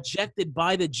he was rejected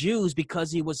by the Jews because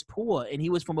he was poor, and he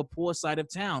was from a poor side of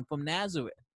town, from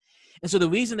Nazareth. And so the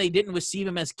reason they didn't receive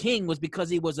him as king was because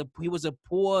he was a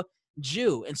poor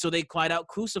Jew. And so they cried out,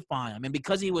 crucify him. And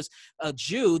because he was a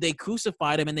Jew, they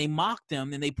crucified him and they mocked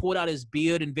him and they pulled out his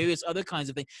beard and various other kinds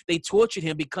of things. They tortured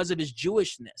him because of his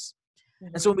Jewishness. Mm-hmm.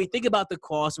 And so when we think about the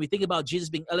cross, we think about Jesus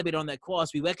being elevated on that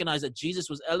cross, we recognize that Jesus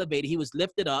was elevated. He was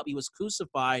lifted up. He was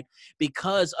crucified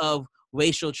because of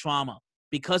racial trauma,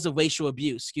 because of racial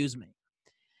abuse, excuse me.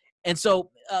 And so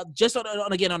just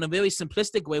again, on a very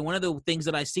simplistic way, one of the things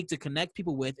that I seek to connect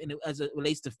people with, and as it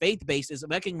relates to faith-based, is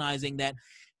recognizing that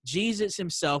Jesus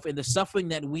himself and the suffering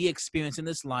that we experience in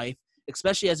this life,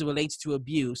 especially as it relates to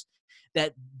abuse,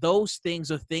 that those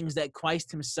things are things that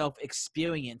Christ himself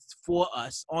experienced for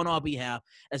us on our behalf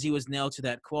as he was nailed to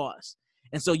that cross.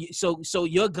 And so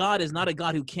your God is not a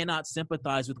God who cannot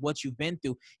sympathize with what you've been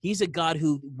through. He's a God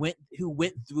who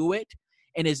went through it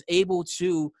and is able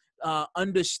to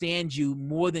understand you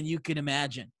more than you can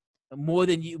imagine, more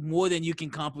than you can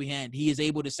comprehend. He is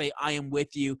able to say, I am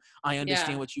with you. I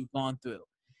understand what you've gone through.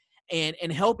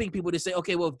 And helping people to say,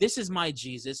 okay, well, if this is my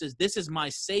Jesus, this is my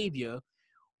Savior,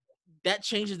 that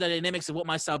changes the dynamics of what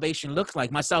my salvation looks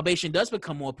like. My salvation does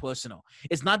become more personal.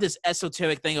 It's not this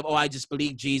esoteric thing of, I just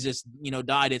believe Jesus,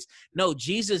 died. It's no,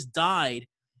 Jesus died,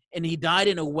 and he died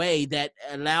in a way that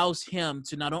allows him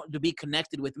to not only to be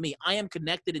connected with me. I am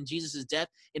connected in Jesus' death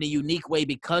in a unique way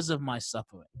because of my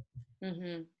suffering.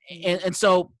 Mm-hmm. And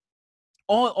so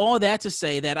all that to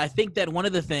say that I think that one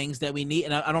of the things that we need,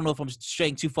 and I don't know if I'm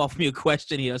straying too far from your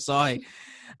question here, sorry,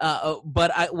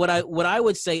 but what I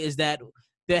would say is that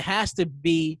there has to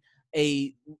be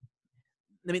let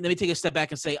me take a step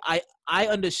back and say, I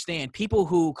understand people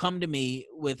who come to me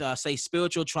with, say,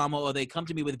 spiritual trauma, or they come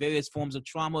to me with various forms of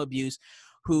trauma abuse,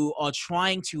 who are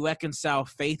trying to reconcile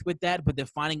faith with that, but they're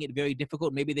finding it very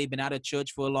difficult. Maybe they've been out of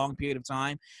church for a long period of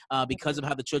time because of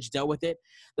how the church dealt with it.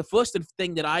 The first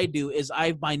thing that I do is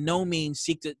I by no means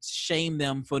seek to shame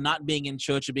them for not being in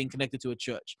church or being connected to a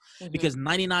church, because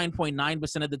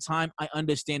 99.9% of the time I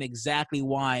understand exactly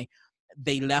why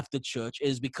they left the church.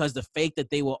 Is because the faith that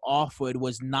they were offered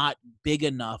was not big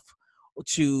enough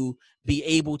to be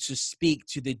able to speak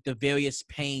to the various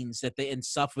pains and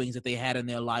sufferings that they had in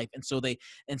their life, and so they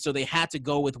had to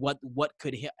go with what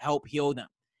could help heal them.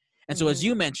 And so, as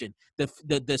you mentioned,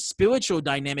 the spiritual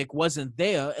dynamic wasn't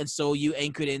there, and so you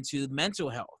anchored into mental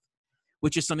health,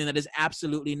 which is something that is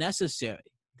absolutely necessary.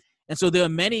 And so there are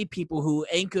many people who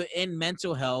anchor in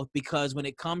mental health because when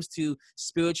it comes to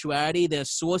spirituality, their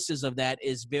sources of that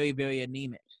is very, very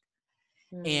anemic.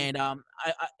 And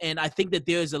I think that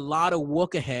there's a lot of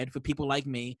work ahead for people like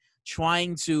me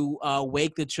trying to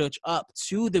wake the church up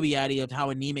to the reality of how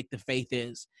anemic the faith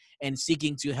is, and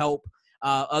seeking to help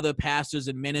other pastors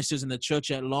and ministers in the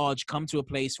church at large come to a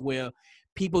place where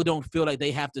people don't feel like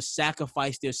they have to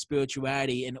sacrifice their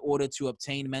spirituality in order to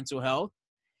obtain mental health.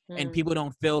 And people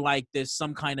don't feel like there's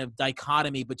some kind of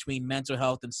dichotomy between mental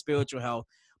health and spiritual health,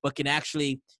 but can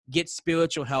actually get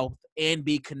spiritual health and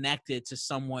be connected to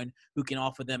someone who can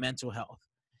offer them mental health.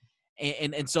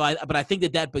 And so I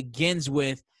think that begins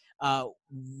with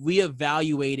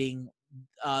reevaluating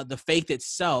the faith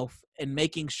itself and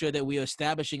making sure that we are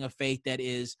establishing a faith that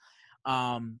is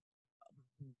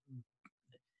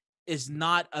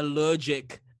not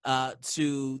allergic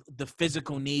to the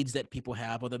physical needs that people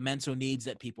have or the mental needs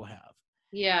that people have.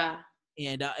 Yeah.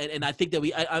 And I think that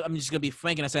I'm just going to be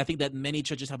frank and I say I think that many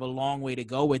churches have a long way to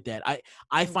go with that.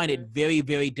 I find it very,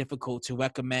 very difficult to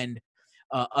recommend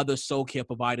other soul care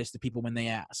providers to people when they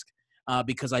ask.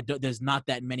 because there's not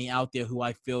that many out there who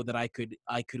I feel that I could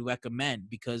recommend,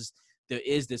 because there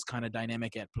is this kind of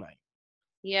dynamic at play.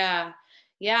 Yeah.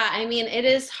 Yeah. I mean, it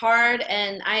is hard.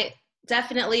 And I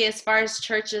definitely, as far as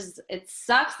churches, it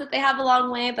sucks that they have a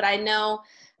long way, but I know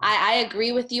I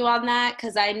agree with you on that,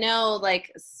 because I know,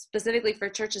 like, specifically for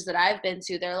churches that I've been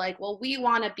to, they're like, well, we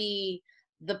want to be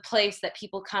the place that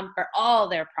people come for all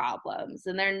their problems.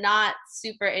 And they're not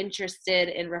super interested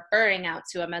in referring out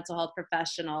to a mental health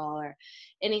professional or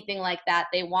anything like that.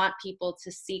 They want people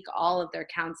to seek all of their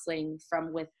counseling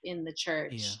from within the Yeah.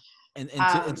 church. And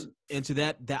to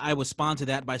that I respond to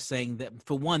that by saying that,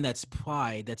 for one, that's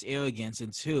pride, that's arrogance,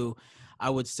 and two,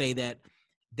 I would say that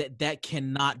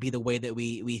cannot be the way that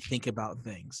we think about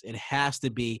things. It has to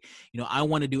be, I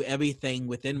want to do everything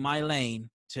within my lane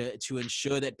to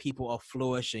ensure that people are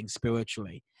flourishing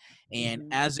spiritually. And Mhm.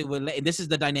 as it relates, this is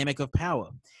the dynamic of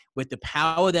power. With the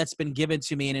power that's been given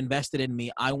to me and invested in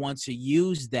me, I want to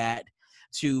use that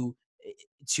to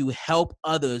help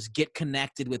others get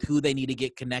connected with who they need to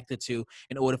get connected to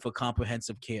in order for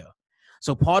comprehensive care.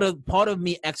 So part of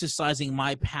me exercising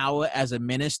my power as a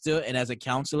minister and as a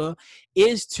counselor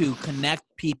is to connect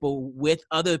people with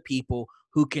other people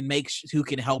who can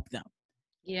help them.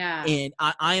 Yeah. And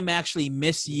I am actually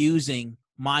misusing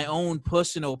my own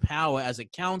personal power as a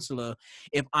counselor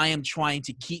if I am trying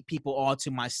to keep people all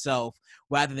to myself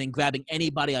rather than grabbing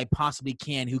anybody I possibly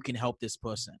can who can help this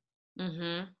person.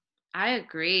 Mm-hmm. I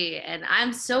agree. And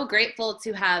I'm so grateful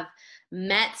to have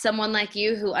met someone like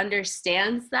you who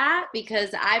understands that,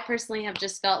 because I personally have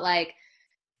just felt like,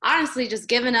 honestly, just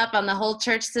given up on the whole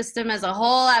church system as a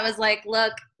whole. I was like,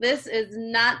 look, this is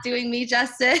not doing me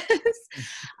justice.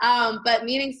 But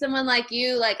meeting someone like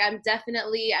you, like, I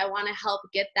want to help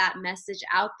get that message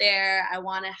out there. I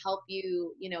want to help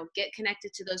you, get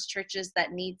connected to those churches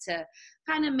that need to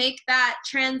kind of make that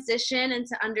transition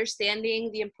into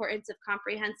understanding the importance of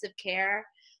comprehensive care.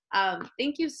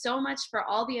 Thank you so much for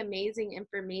all the amazing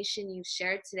information you've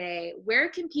shared today. Where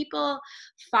can people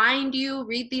find you,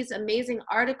 read these amazing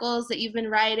articles that you've been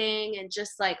writing, and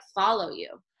just like follow you?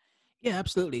 Yeah,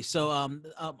 absolutely. So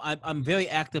I'm very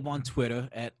active on Twitter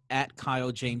at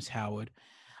Kyle James Howard.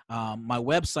 My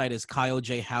website is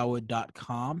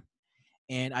kylejhoward.com,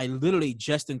 and I literally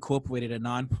just incorporated a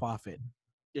nonprofit.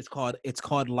 It's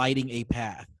called Lighting a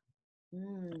Path.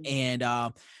 Mm, And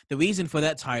the reason for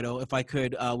that title, if I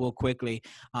could, real quickly,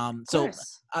 of so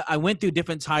course. I went through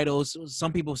different titles.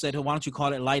 Some people said, "Oh, why don't you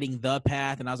call it Lighting the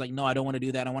Path?" And I was like, "No, I don't want to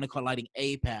do that. I want to call it Lighting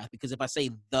a Path, because if I say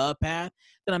the path,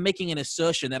 then I'm making an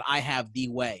assertion that I have the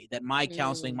way, that my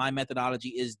counseling, Mm, my methodology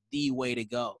is the way to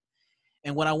go."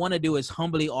 And what I want to do is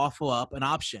humbly offer up an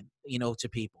option, to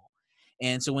people.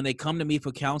 And so when they come to me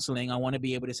for counseling, I want to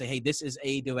be able to say, "Hey, this is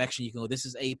a direction you can go. This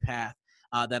is a path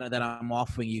that I'm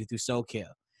offering you through soul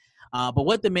care." But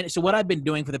what I've been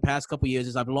doing for the past couple of years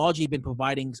is I've largely been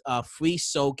providing free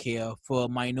soul care for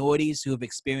minorities who have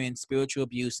experienced spiritual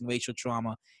abuse and racial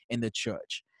trauma in the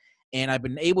church. And I've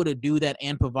been able to do that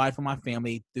and provide for my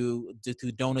family through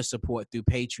donor support through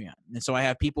Patreon. And so I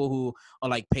have people who are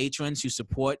like patrons who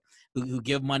support, who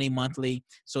give money monthly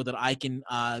so that I can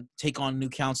take on new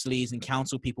counselees and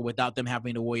counsel people without them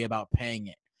having to worry about paying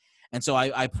it. And so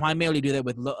I primarily do that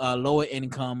with lower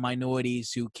income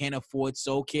minorities who can't afford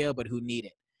soul care but who need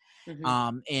it.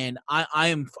 mhm. And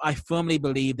I firmly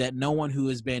believe that no one who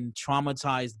has been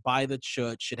traumatized by the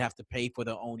church should have to pay for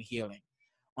their own healing.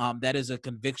 That is a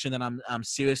conviction that I'm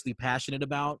seriously passionate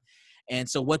about. And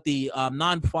so what the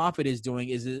nonprofit is doing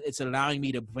is it's allowing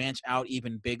me to branch out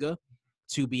even bigger,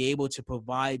 to be able to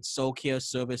provide soul care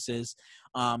services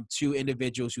to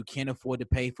individuals who can't afford to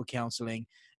pay for counseling,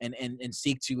 and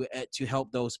seek to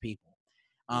help those people.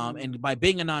 Mm, And by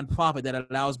being a nonprofit, that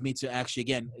allows me to actually,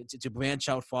 again, to branch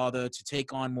out farther, to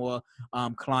take on more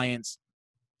clients,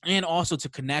 and also to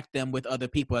connect them with other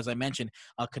people. As I mentioned,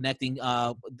 connecting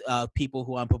people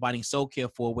who I'm providing soul care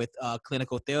for with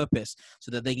clinical therapists so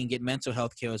that they can get mental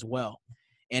health care as well.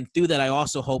 And through that, I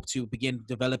also hope to begin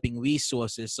developing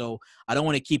resources. So I don't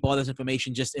want to keep all this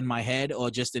information just in my head or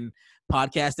just in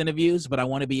podcast interviews, but I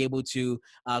want to be able to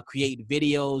create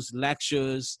videos,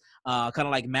 lectures, kind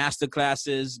of like master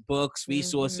classes, books,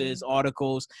 resources, mhm.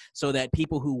 articles, so that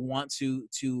people who want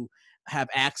to have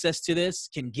access to this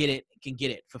can get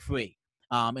it for free.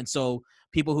 And so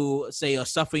people who say are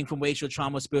suffering from racial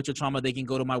trauma, spiritual trauma, they can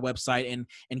go to my website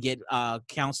and get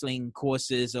counseling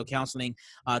courses or counseling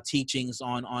teachings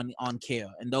on care.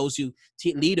 And those who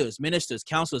leaders, ministers,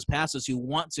 counselors, pastors who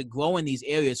want to grow in these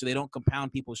areas so they don't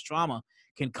compound people's trauma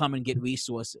can come and get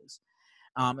resources.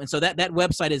 And so that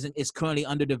website is currently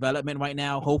under development right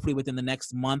now. Hopefully within the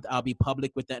next month, I'll be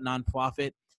public with that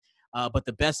nonprofit. But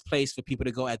the best place for people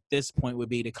to go at this point would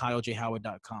be to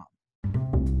KyleJHoward.com.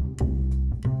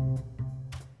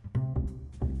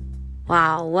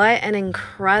 Wow, what an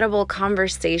incredible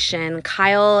conversation.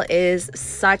 Kyle is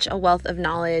such a wealth of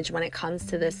knowledge when it comes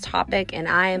to this topic, and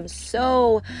I am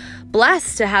so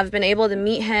blessed to have been able to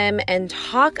meet him and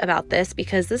talk about this,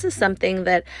 because this is something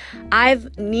that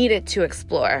I've needed to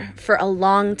explore for a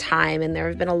long time, and there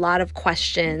have been a lot of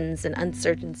questions and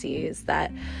uncertainties that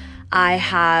I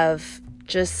have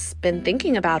just been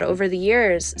thinking about over the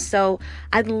years. So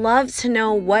I'd love to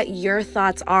know what your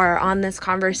thoughts are on this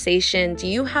conversation. Do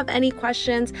you have any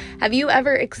questions? Have you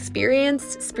ever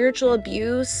experienced spiritual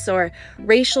abuse or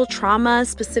racial trauma,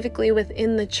 specifically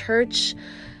within the church?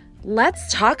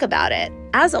 Let's talk about it.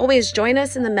 As always, join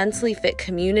us in the Mentally Fit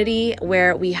community,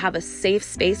 where we have a safe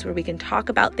space where we can talk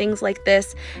about things like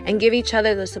this and give each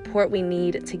other the support we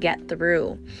need to get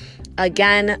through.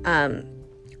 Again,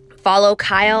 follow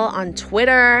Kyle on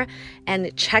Twitter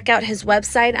and check out his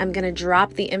website. I'm going to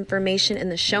drop the information in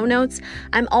the show notes.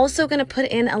 I'm also going to put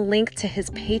in a link to his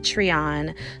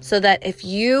Patreon, so that if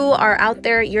you are out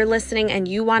there, you're listening, and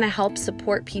you want to help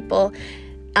support people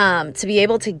to be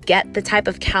able to get the type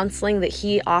of counseling that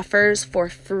he offers for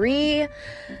free,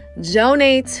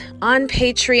 donate on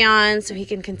Patreon so he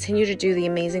can continue to do the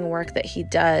amazing work that he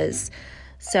does.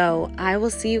 So I will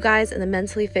see you guys in the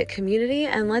Mentally Fit community,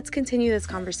 and let's continue this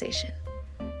conversation.